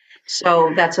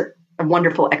 So that's a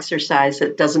wonderful exercise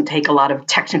that doesn't take a lot of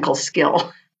technical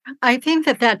skill. I think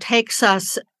that takes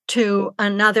us to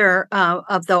another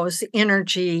of those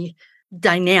energy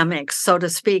dynamics, so to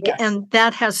speak. Yes. And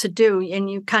that has to do, and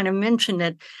you kind of mentioned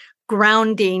it,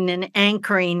 grounding and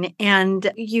anchoring,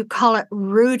 and you call it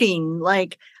rooting,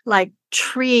 like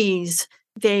trees,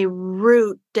 they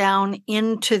root down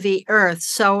into the earth.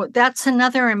 So that's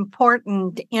another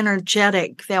important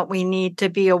energetic that we need to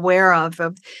be aware of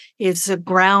is a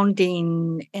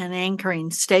grounding and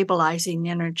anchoring, stabilizing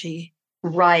energy.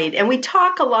 Right. And we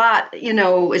talk a lot,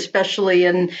 especially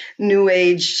in New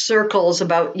Age circles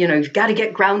about, you've got to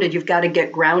get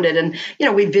grounded. And,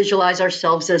 we visualize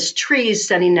ourselves as trees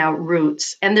sending out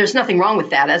roots. And there's nothing wrong with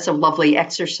that. That's a lovely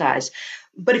exercise.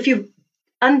 But if you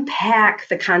unpack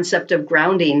the concept of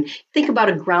grounding, think about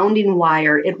a grounding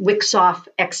wire. It wicks off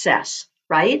excess,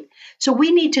 right? So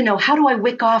we need to know, how do I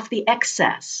wick off the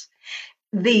excess?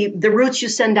 The roots you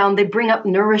send down, they bring up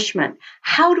nourishment.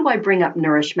 How do I bring up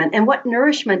nourishment? And what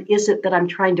nourishment is it that I'm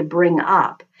trying to bring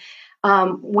up?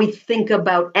 We think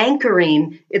about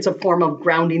anchoring. It's a form of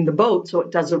grounding the boat so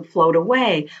it doesn't float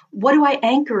away. What do I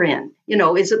anchor in?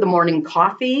 Is it the morning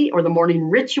coffee or the morning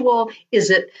ritual? Is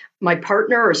it my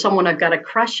partner or someone I've got a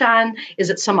crush on? Is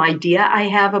it some idea I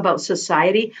have about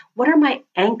society? What are my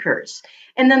anchors?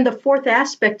 And then the fourth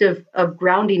aspect of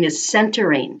grounding is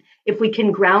centering. If we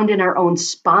can ground in our own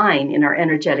spine, in our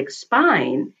energetic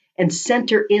spine, and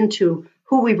center into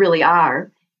who we really are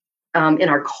in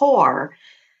our core,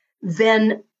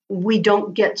 then we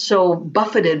don't get so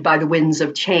buffeted by the winds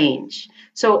of change.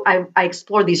 So I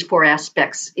explore these four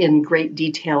aspects in great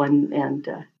detail. And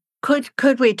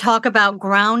could we talk about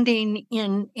grounding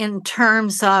in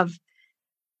terms of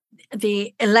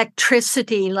the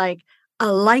electricity, like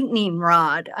a lightning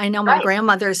rod? I know my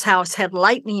grandmother's house had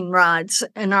lightning rods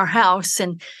in our house,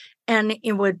 and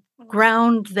it would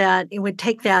ground that. It would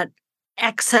take that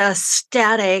excess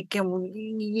static and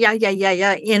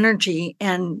energy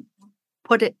and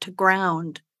put it to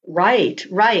ground. Right.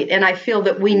 And I feel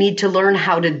that we need to learn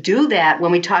how to do that.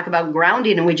 When we talk about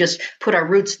grounding and we just put our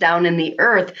roots down in the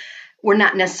earth, we're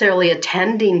not necessarily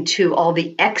attending to all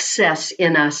the excess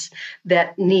in us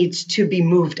that needs to be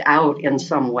moved out in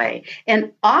some way.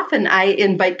 And often I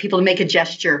invite people to make a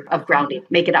gesture of grounding,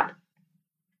 make it up.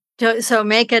 So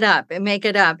make it up.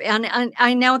 And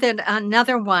I know that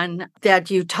another one that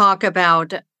you talk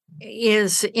about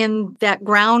is in that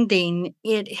grounding,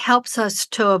 it helps us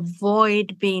to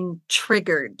avoid being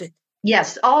triggered.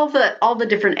 Yes, all the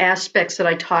different aspects that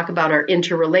I talk about are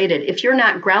interrelated. If you're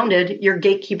not grounded, your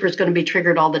gatekeeper is going to be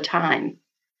triggered all the time.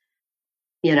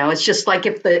 It's just like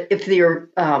if your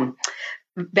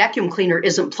vacuum cleaner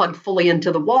isn't plugged fully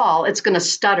into the wall, it's going to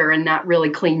stutter and not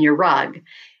really clean your rug.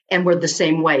 And we're the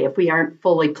same way. If we aren't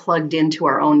fully plugged into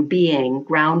our own being,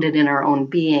 grounded in our own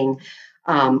being,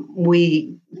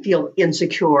 we feel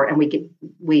insecure and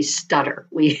we stutter.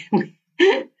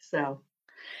 So.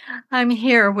 I'm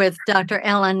here with Dr.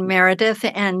 Ellen Meredith,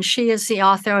 and she is the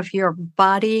author of Your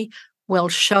Body Will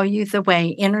Show You the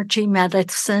Way, Energy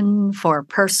Medicine for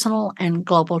Personal and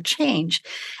Global Change.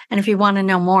 And if you want to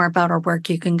know more about her work,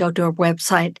 you can go to her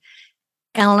website,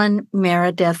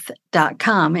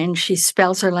 ellenmeredith.com, and she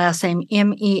spells her last name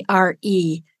Meredith,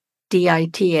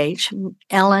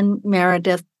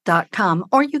 ellenmeredith.com,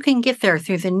 or you can get there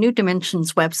through the New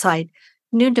Dimensions website,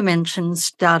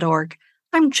 newdimensions.org.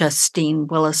 I'm Justine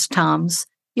Willis-Toms.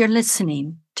 You're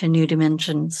listening to New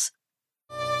Dimensions.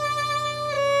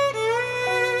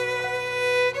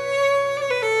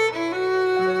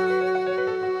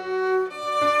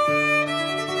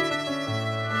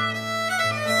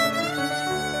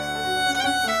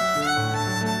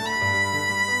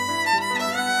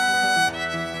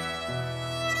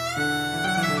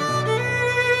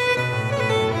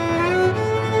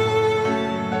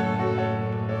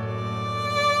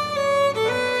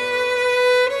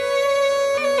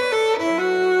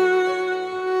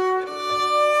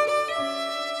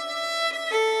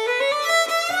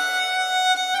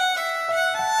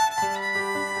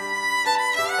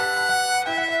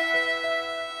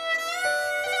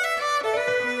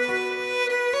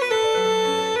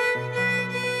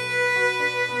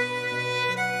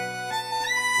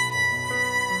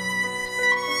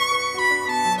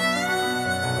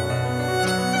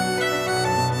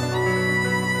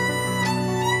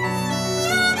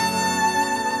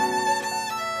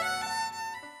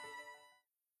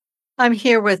 I'm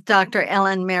here with Dr.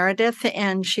 Ellen Meredith,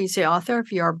 and she's the author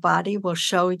of Your Body Will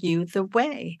Show You the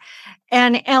Way.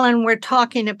 And Ellen, we're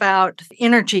talking about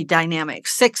energy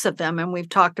dynamics, 6 of them, and we've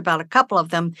talked about a couple of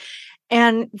them.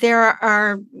 And there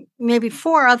are maybe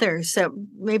 4 others that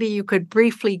maybe you could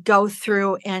briefly go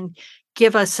through and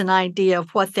give us an idea of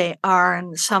what they are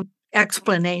and some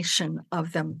explanation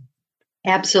of them.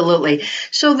 Absolutely.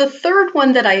 So the third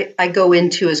one that I go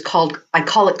into is I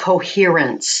call it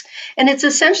coherence. And it's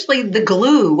essentially the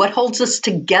glue, what holds us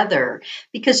together.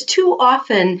 Because too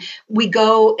often we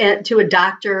go to a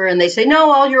doctor and they say,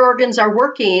 no, all your organs are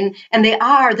working, and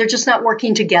they're just not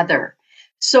working together.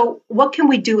 So what can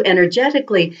we do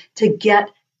energetically to get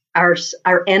our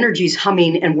energies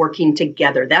humming and working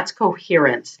together? That's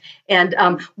coherence. And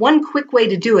one quick way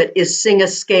to do it is sing a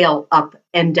scale up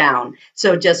and down.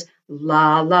 So just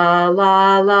la la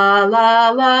la la la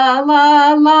la la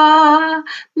la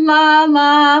la la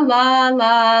la la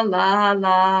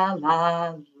la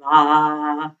la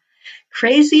la.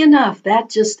 Crazy enough, that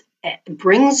just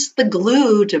brings the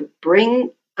glue to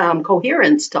bring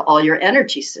coherence to all your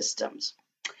energy systems.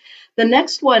 The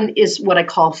next one is what I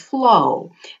call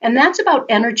flow, and that's about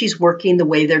energies working the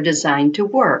way they're designed to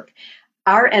work.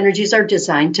 Our energies are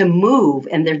designed to move,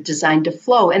 and they're designed to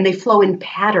flow, and they flow in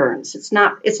patterns. It's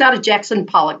not a Jackson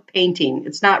Pollock painting.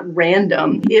 It's not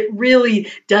random. It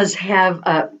really does have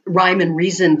a rhyme and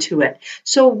reason to it.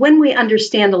 So when we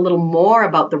understand a little more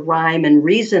about the rhyme and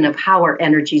reason of how our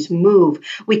energies move,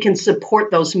 we can support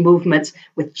those movements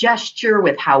with gesture,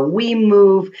 with how we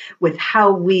move, with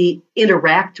how we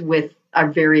interact with our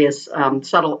various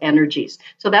subtle energies.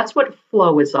 So that's what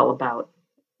flow is all about.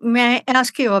 May I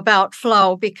ask you about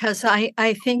flow? Because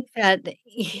I think that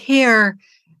here,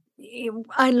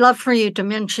 I'd love for you to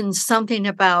mention something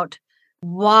about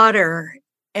water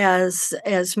as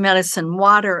medicine,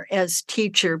 water as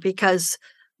teacher, because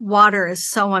water is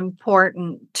so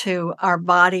important to our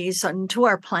bodies and to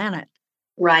our planet.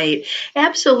 Right.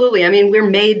 Absolutely. I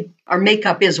mean, our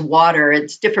makeup is water.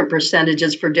 It's different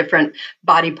percentages for different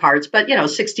body parts, but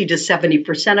 60 to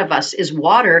 70% of us is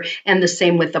water, and the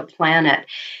same with the planet.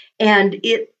 And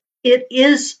it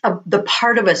is the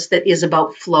part of us that is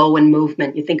about flow and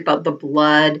movement. You think about the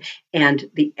blood and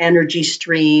the energy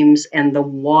streams and the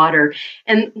water.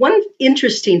 And one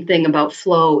interesting thing about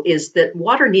flow is that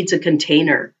water needs a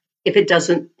container. If it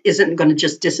isn't going to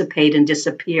just dissipate and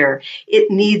disappear.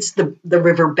 It needs the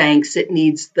riverbanks. It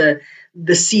needs the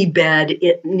seabed.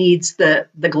 It needs the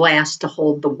glass to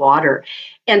hold the water.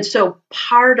 And so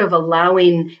part of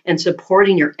allowing and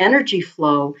supporting your energy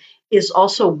flow is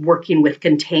also working with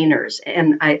containers.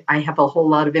 And I have a whole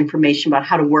lot of information about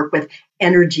how to work with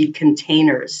energy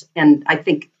containers. And I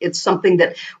think it's something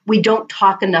that we don't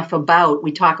talk enough about.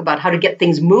 We talk about how to get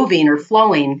things moving or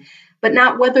flowing, but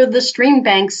not whether the stream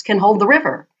banks can hold the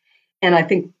river. And I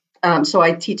think, so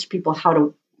I teach people how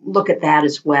to look at that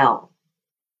as well.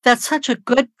 That's such a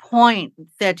good point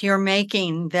that you're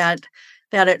making, that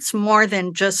it's more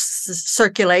than just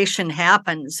circulation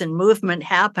happens and movement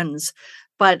happens,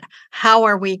 but how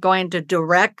are we going to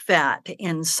direct that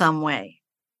in some way?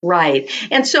 Right.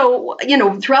 And so,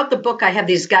 throughout the book, I have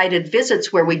these guided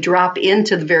visits where we drop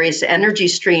into the various energy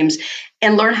streams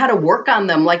and learn how to work on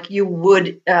them like you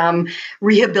would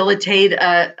rehabilitate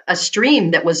a stream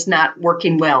that was not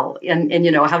working well. And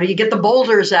how do you get the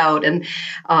boulders out? And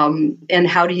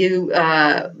how do you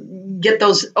get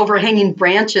those overhanging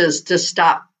branches to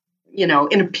stop,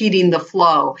 impeding the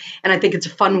flow? And I think it's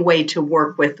a fun way to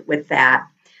work with that.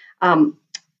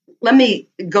 Let me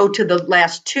go to the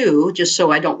last two, just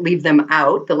so I don't leave them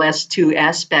out, the last two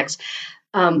aspects.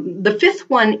 The fifth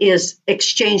one is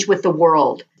exchange with the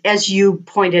world. As you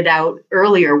pointed out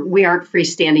earlier, we aren't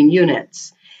freestanding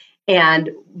units.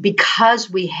 And because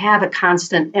we have a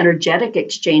constant energetic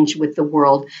exchange with the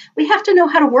world, we have to know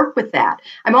how to work with that.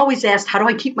 I'm always asked, how do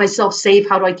I keep myself safe?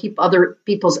 How do I keep other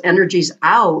people's energies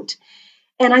out?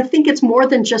 And I think it's more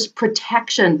than just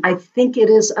protection. I think it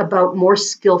is about more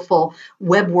skillful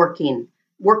web working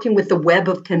with the web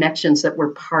of connections that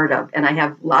we're part of. And I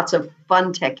have lots of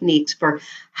fun techniques for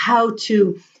how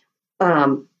to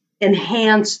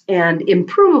enhance and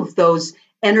improve those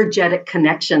energetic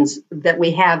connections that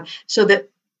we have so that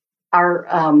our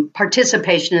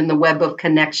participation in the web of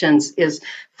connections is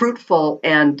fruitful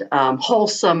and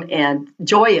wholesome and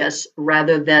joyous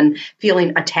rather than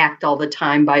feeling attacked all the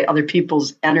time by other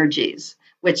people's energies,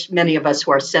 which many of us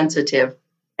who are sensitive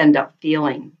end up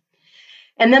feeling.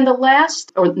 And then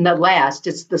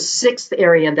it's the sixth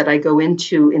area that I go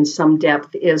into in some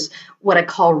depth is what I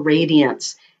call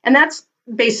radiance. And that's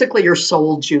basically your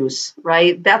soul juice,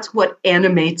 right? That's what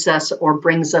animates us or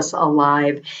brings us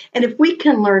alive. And if we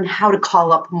can learn how to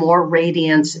call up more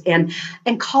radiance and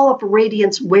call up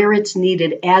radiance where it's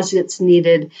needed, as it's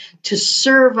needed, to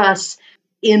serve us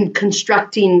in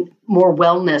constructing more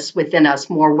wellness within us,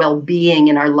 more well-being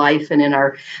in our life and in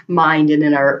our mind and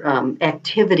in our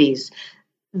activities,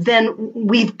 then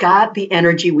we've got the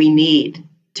energy we need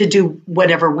to do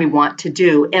whatever we want to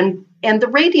do. And the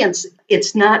radiance,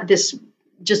 it's not this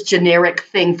just generic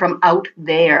thing from out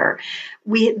there.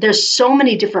 There's so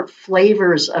many different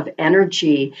flavors of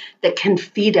energy that can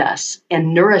feed us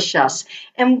and nourish us.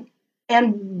 And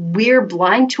we're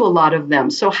blind to a lot of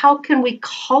them. So how can we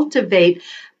cultivate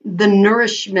the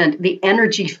nourishment, the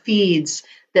energy feeds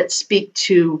that speak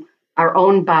to our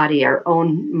own body, our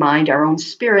own mind, our own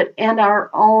spirit, and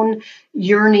our own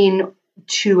yearning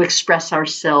to express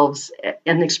ourselves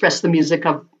and express the music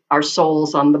of our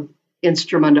souls on the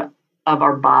instrument of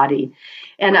our body.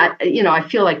 And I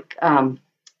feel like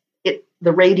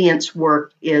the radiance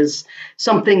work is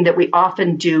something that we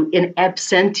often do in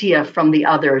absentia from the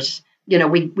others,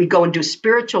 we go and do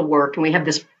spiritual work, and we have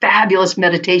this fabulous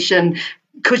meditation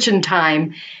cushion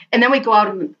time. And then we go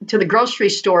out to the grocery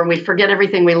store and we forget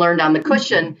everything we learned on the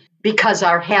cushion because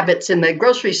our habits in the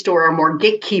grocery store are more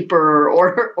gatekeeper,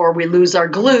 or we lose our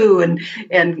glue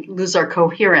and lose our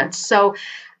coherence. So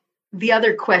the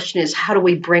other question is, how do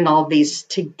we bring all these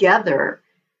together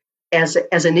as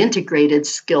an integrated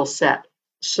skill set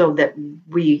so that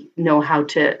we know how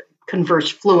to converse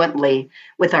fluently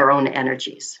with our own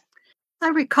energies? I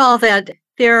recall that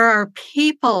there are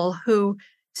people who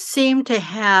seem to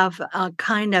have a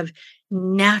kind of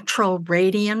natural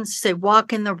radiance. They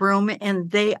walk in the room and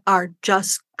they are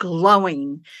just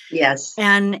glowing. Yes.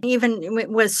 And even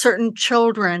with certain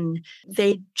children,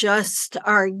 they just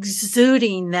are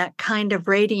exuding that kind of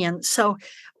radiance. So,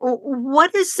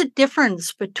 what is the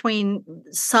difference between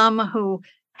some who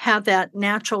have that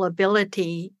natural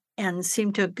ability and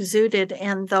seem to exude it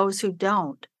and those who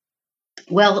don't?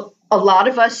 Well, a lot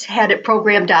of us had it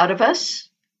programmed out of us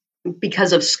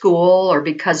because of school, or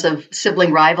because of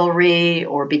sibling rivalry,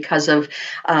 or because of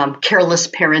careless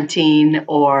parenting,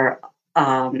 or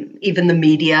even the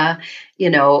media,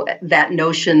 that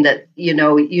notion that,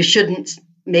 you shouldn't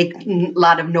make a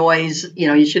lot of noise,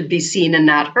 you should be seen and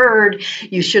not heard.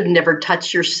 You shouldn't ever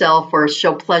touch yourself or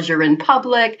show pleasure in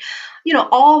public.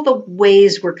 All the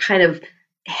ways we're kind of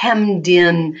hemmed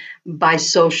in by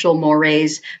social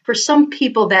mores. For some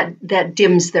people, that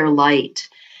dims their light.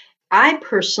 I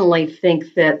personally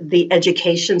think that the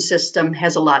education system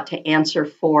has a lot to answer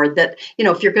for. That,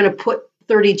 if you're going to put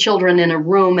 30 children in a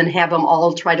room and have them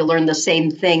all try to learn the same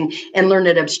thing and learn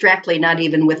it abstractly, not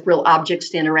even with real objects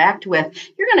to interact with,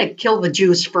 you're going to kill the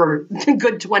juice for a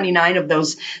good 29 of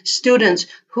those students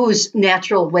whose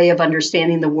natural way of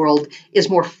understanding the world is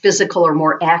more physical or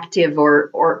more active,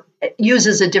 or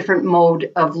uses a different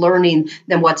mode of learning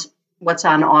than what's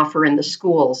on offer in the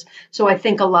schools. So I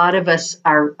think a lot of us,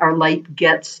 our light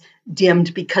gets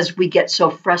dimmed because we get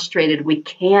so frustrated we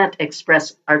can't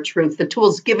express our truth. The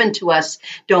tools given to us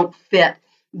don't fit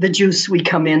the juice we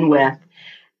come in with.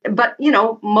 But,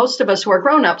 most of us who are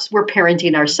grown-ups, we're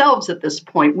parenting ourselves at this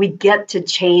point. We get to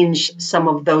change some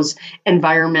of those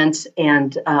environments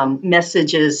and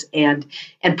messages and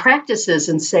practices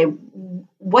and say,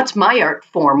 what's my art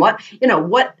form?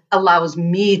 What allows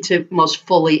me to most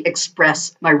fully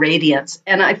express my radiance?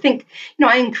 And I think,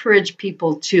 I encourage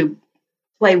people to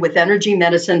play with energy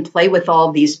medicine, play with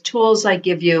all these tools I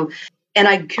give you. And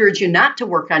I encourage you not to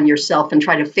work on yourself and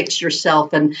try to fix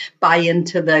yourself and buy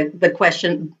into the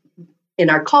question in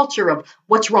our culture of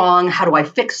what's wrong, how do I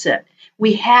fix it?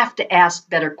 We have to ask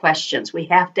better questions. We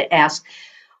have to ask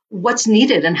what's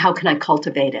needed and how can I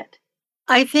cultivate it?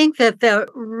 I think that the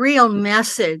real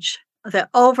message, the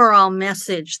overall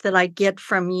message that I get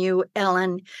from you,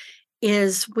 Ellen,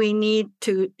 is we need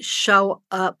to show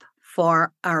up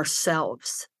for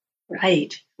ourselves.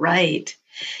 Right.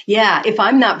 Yeah, if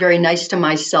I'm not very nice to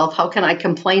myself, how can I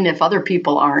complain if other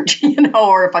people aren't,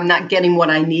 or if I'm not getting what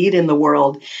I need in the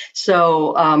world?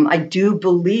 So I do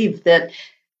believe that,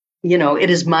 it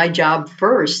is my job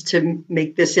first to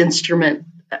make this instrument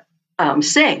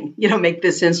sing, make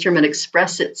this instrument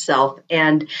express itself.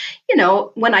 And,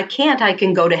 when I can't, I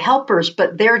can go to helpers,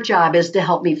 but their job is to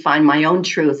help me find my own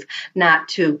truth, not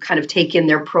to kind of take in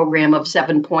their program of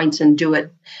 7 points and do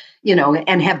it,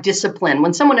 and have discipline.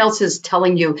 When someone else is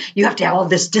telling you, you have to have all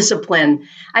this discipline,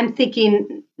 I'm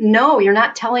thinking, no, you're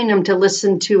not telling them to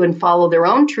listen to and follow their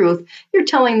own truth. You're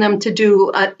telling them to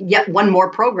do yet one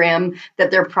more program that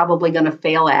they're probably going to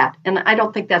fail at. And I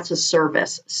don't think that's a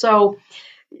service. So,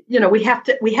 we have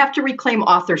to reclaim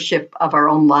authorship of our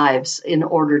own lives in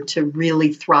order to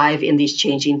really thrive in these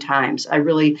changing times. I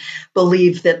really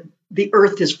believe that the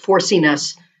earth is forcing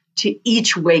us to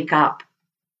each wake up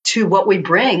to what we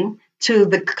bring to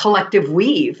the collective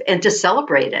weave and to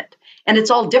celebrate it. And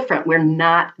it's all different. We're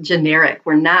not generic.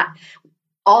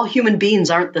 All human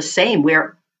beings aren't the same.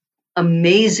 We're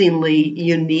amazingly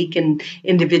unique and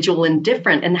individual and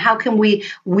different. And how can we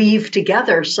weave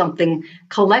together something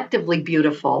collectively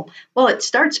beautiful? Well, it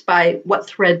starts by what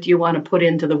thread do you want to put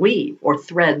into the weave, or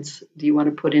threads do you want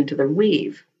to put into the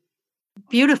weave?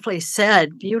 Beautifully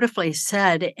said.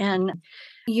 And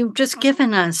you've just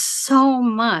given us so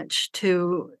much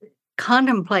to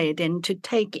contemplate and to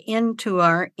take into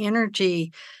our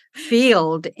energy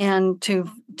field, and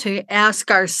to ask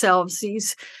ourselves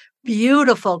these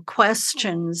beautiful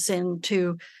questions, and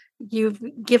you've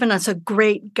given us a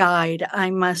great guide,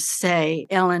 I must say,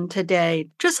 Ellen, today.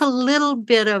 Just a little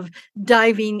bit of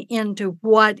diving into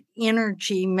what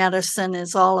energy medicine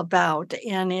is all about,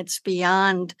 and it's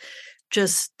beyond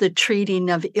just the treating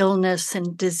of illness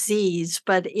and disease,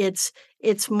 but it's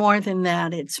it's more than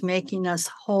that. It's making us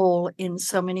whole in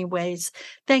so many ways.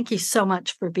 Thank you so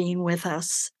much for being with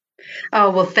us. Oh,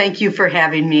 well, thank you for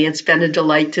having me. It's been a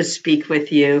delight to speak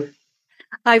with you.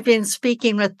 I've been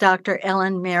speaking with Dr.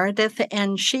 Ellen Meredith,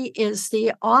 and she is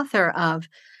the author of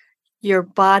Your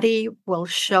Body Will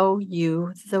Show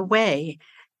You the Way,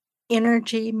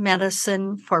 Energy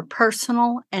Medicine for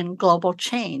Personal and Global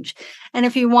Change. And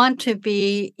if you want to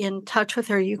be in touch with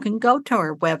her, you can go to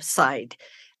her website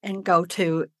and go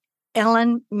to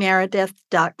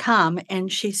ellenmeredith.com,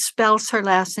 and she spells her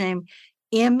last name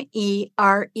Meredith,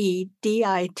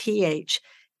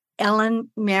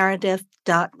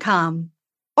 ellenmeredith.com.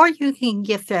 Or you can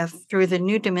get that through the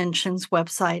New Dimensions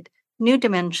website,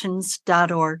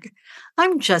 newdimensions.org.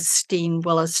 I'm Justine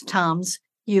Willis-Toms.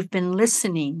 You've been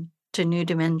listening to New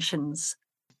Dimensions.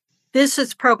 This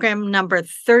is program number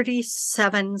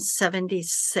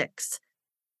 3776.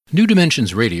 New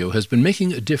Dimensions Radio has been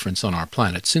making a difference on our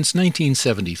planet since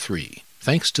 1973,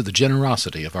 thanks to the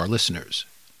generosity of our listeners.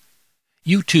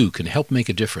 You too can help make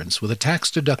a difference with a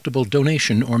tax-deductible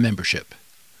donation or membership.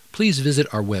 Please visit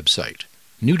our website,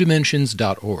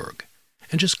 newdimensions.org,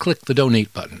 and just click the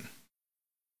Donate button.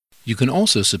 You can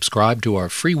also subscribe to our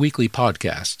free weekly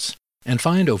podcasts and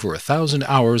find over 1,000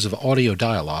 hours of audio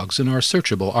dialogues in our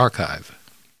searchable archive.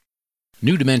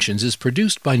 New Dimensions is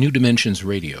produced by New Dimensions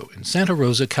Radio in Santa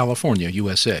Rosa, California,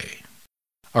 USA.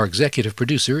 Our executive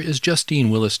producer is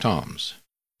Justine Willis-Toms.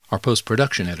 Our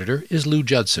post-production editor is Lou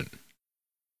Judson.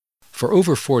 For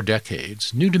over 4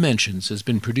 decades, New Dimensions has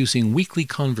been producing weekly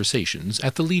conversations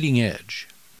at the leading edge.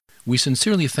 We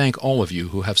sincerely thank all of you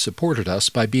who have supported us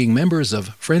by being members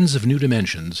of Friends of New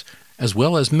Dimensions, as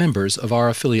well as members of our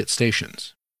affiliate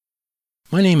stations.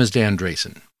 My name is Dan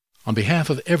Drayson. On behalf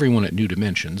of everyone at New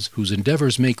Dimensions whose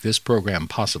endeavors make this program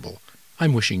possible,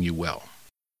 I'm wishing you well.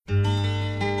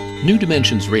 New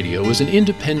Dimensions Radio is an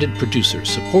independent producer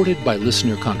supported by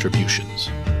listener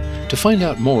contributions. To find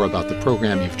out more about the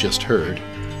program you've just heard,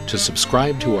 to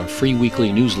subscribe to our free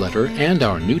weekly newsletter and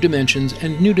our New Dimensions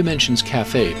and New Dimensions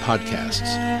Cafe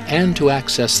podcasts, and to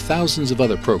access thousands of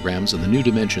other programs in the New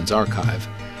Dimensions archive,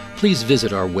 please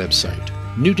visit our website,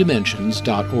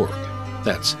 newdimensions.org.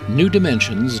 That's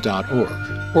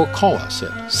newdimensions.org. Or call us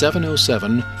at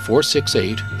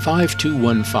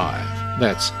 707-468-5215.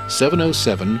 That's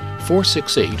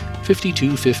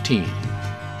 707-468-5215.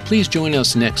 Please join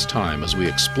us next time as we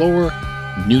explore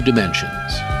New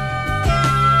Dimensions.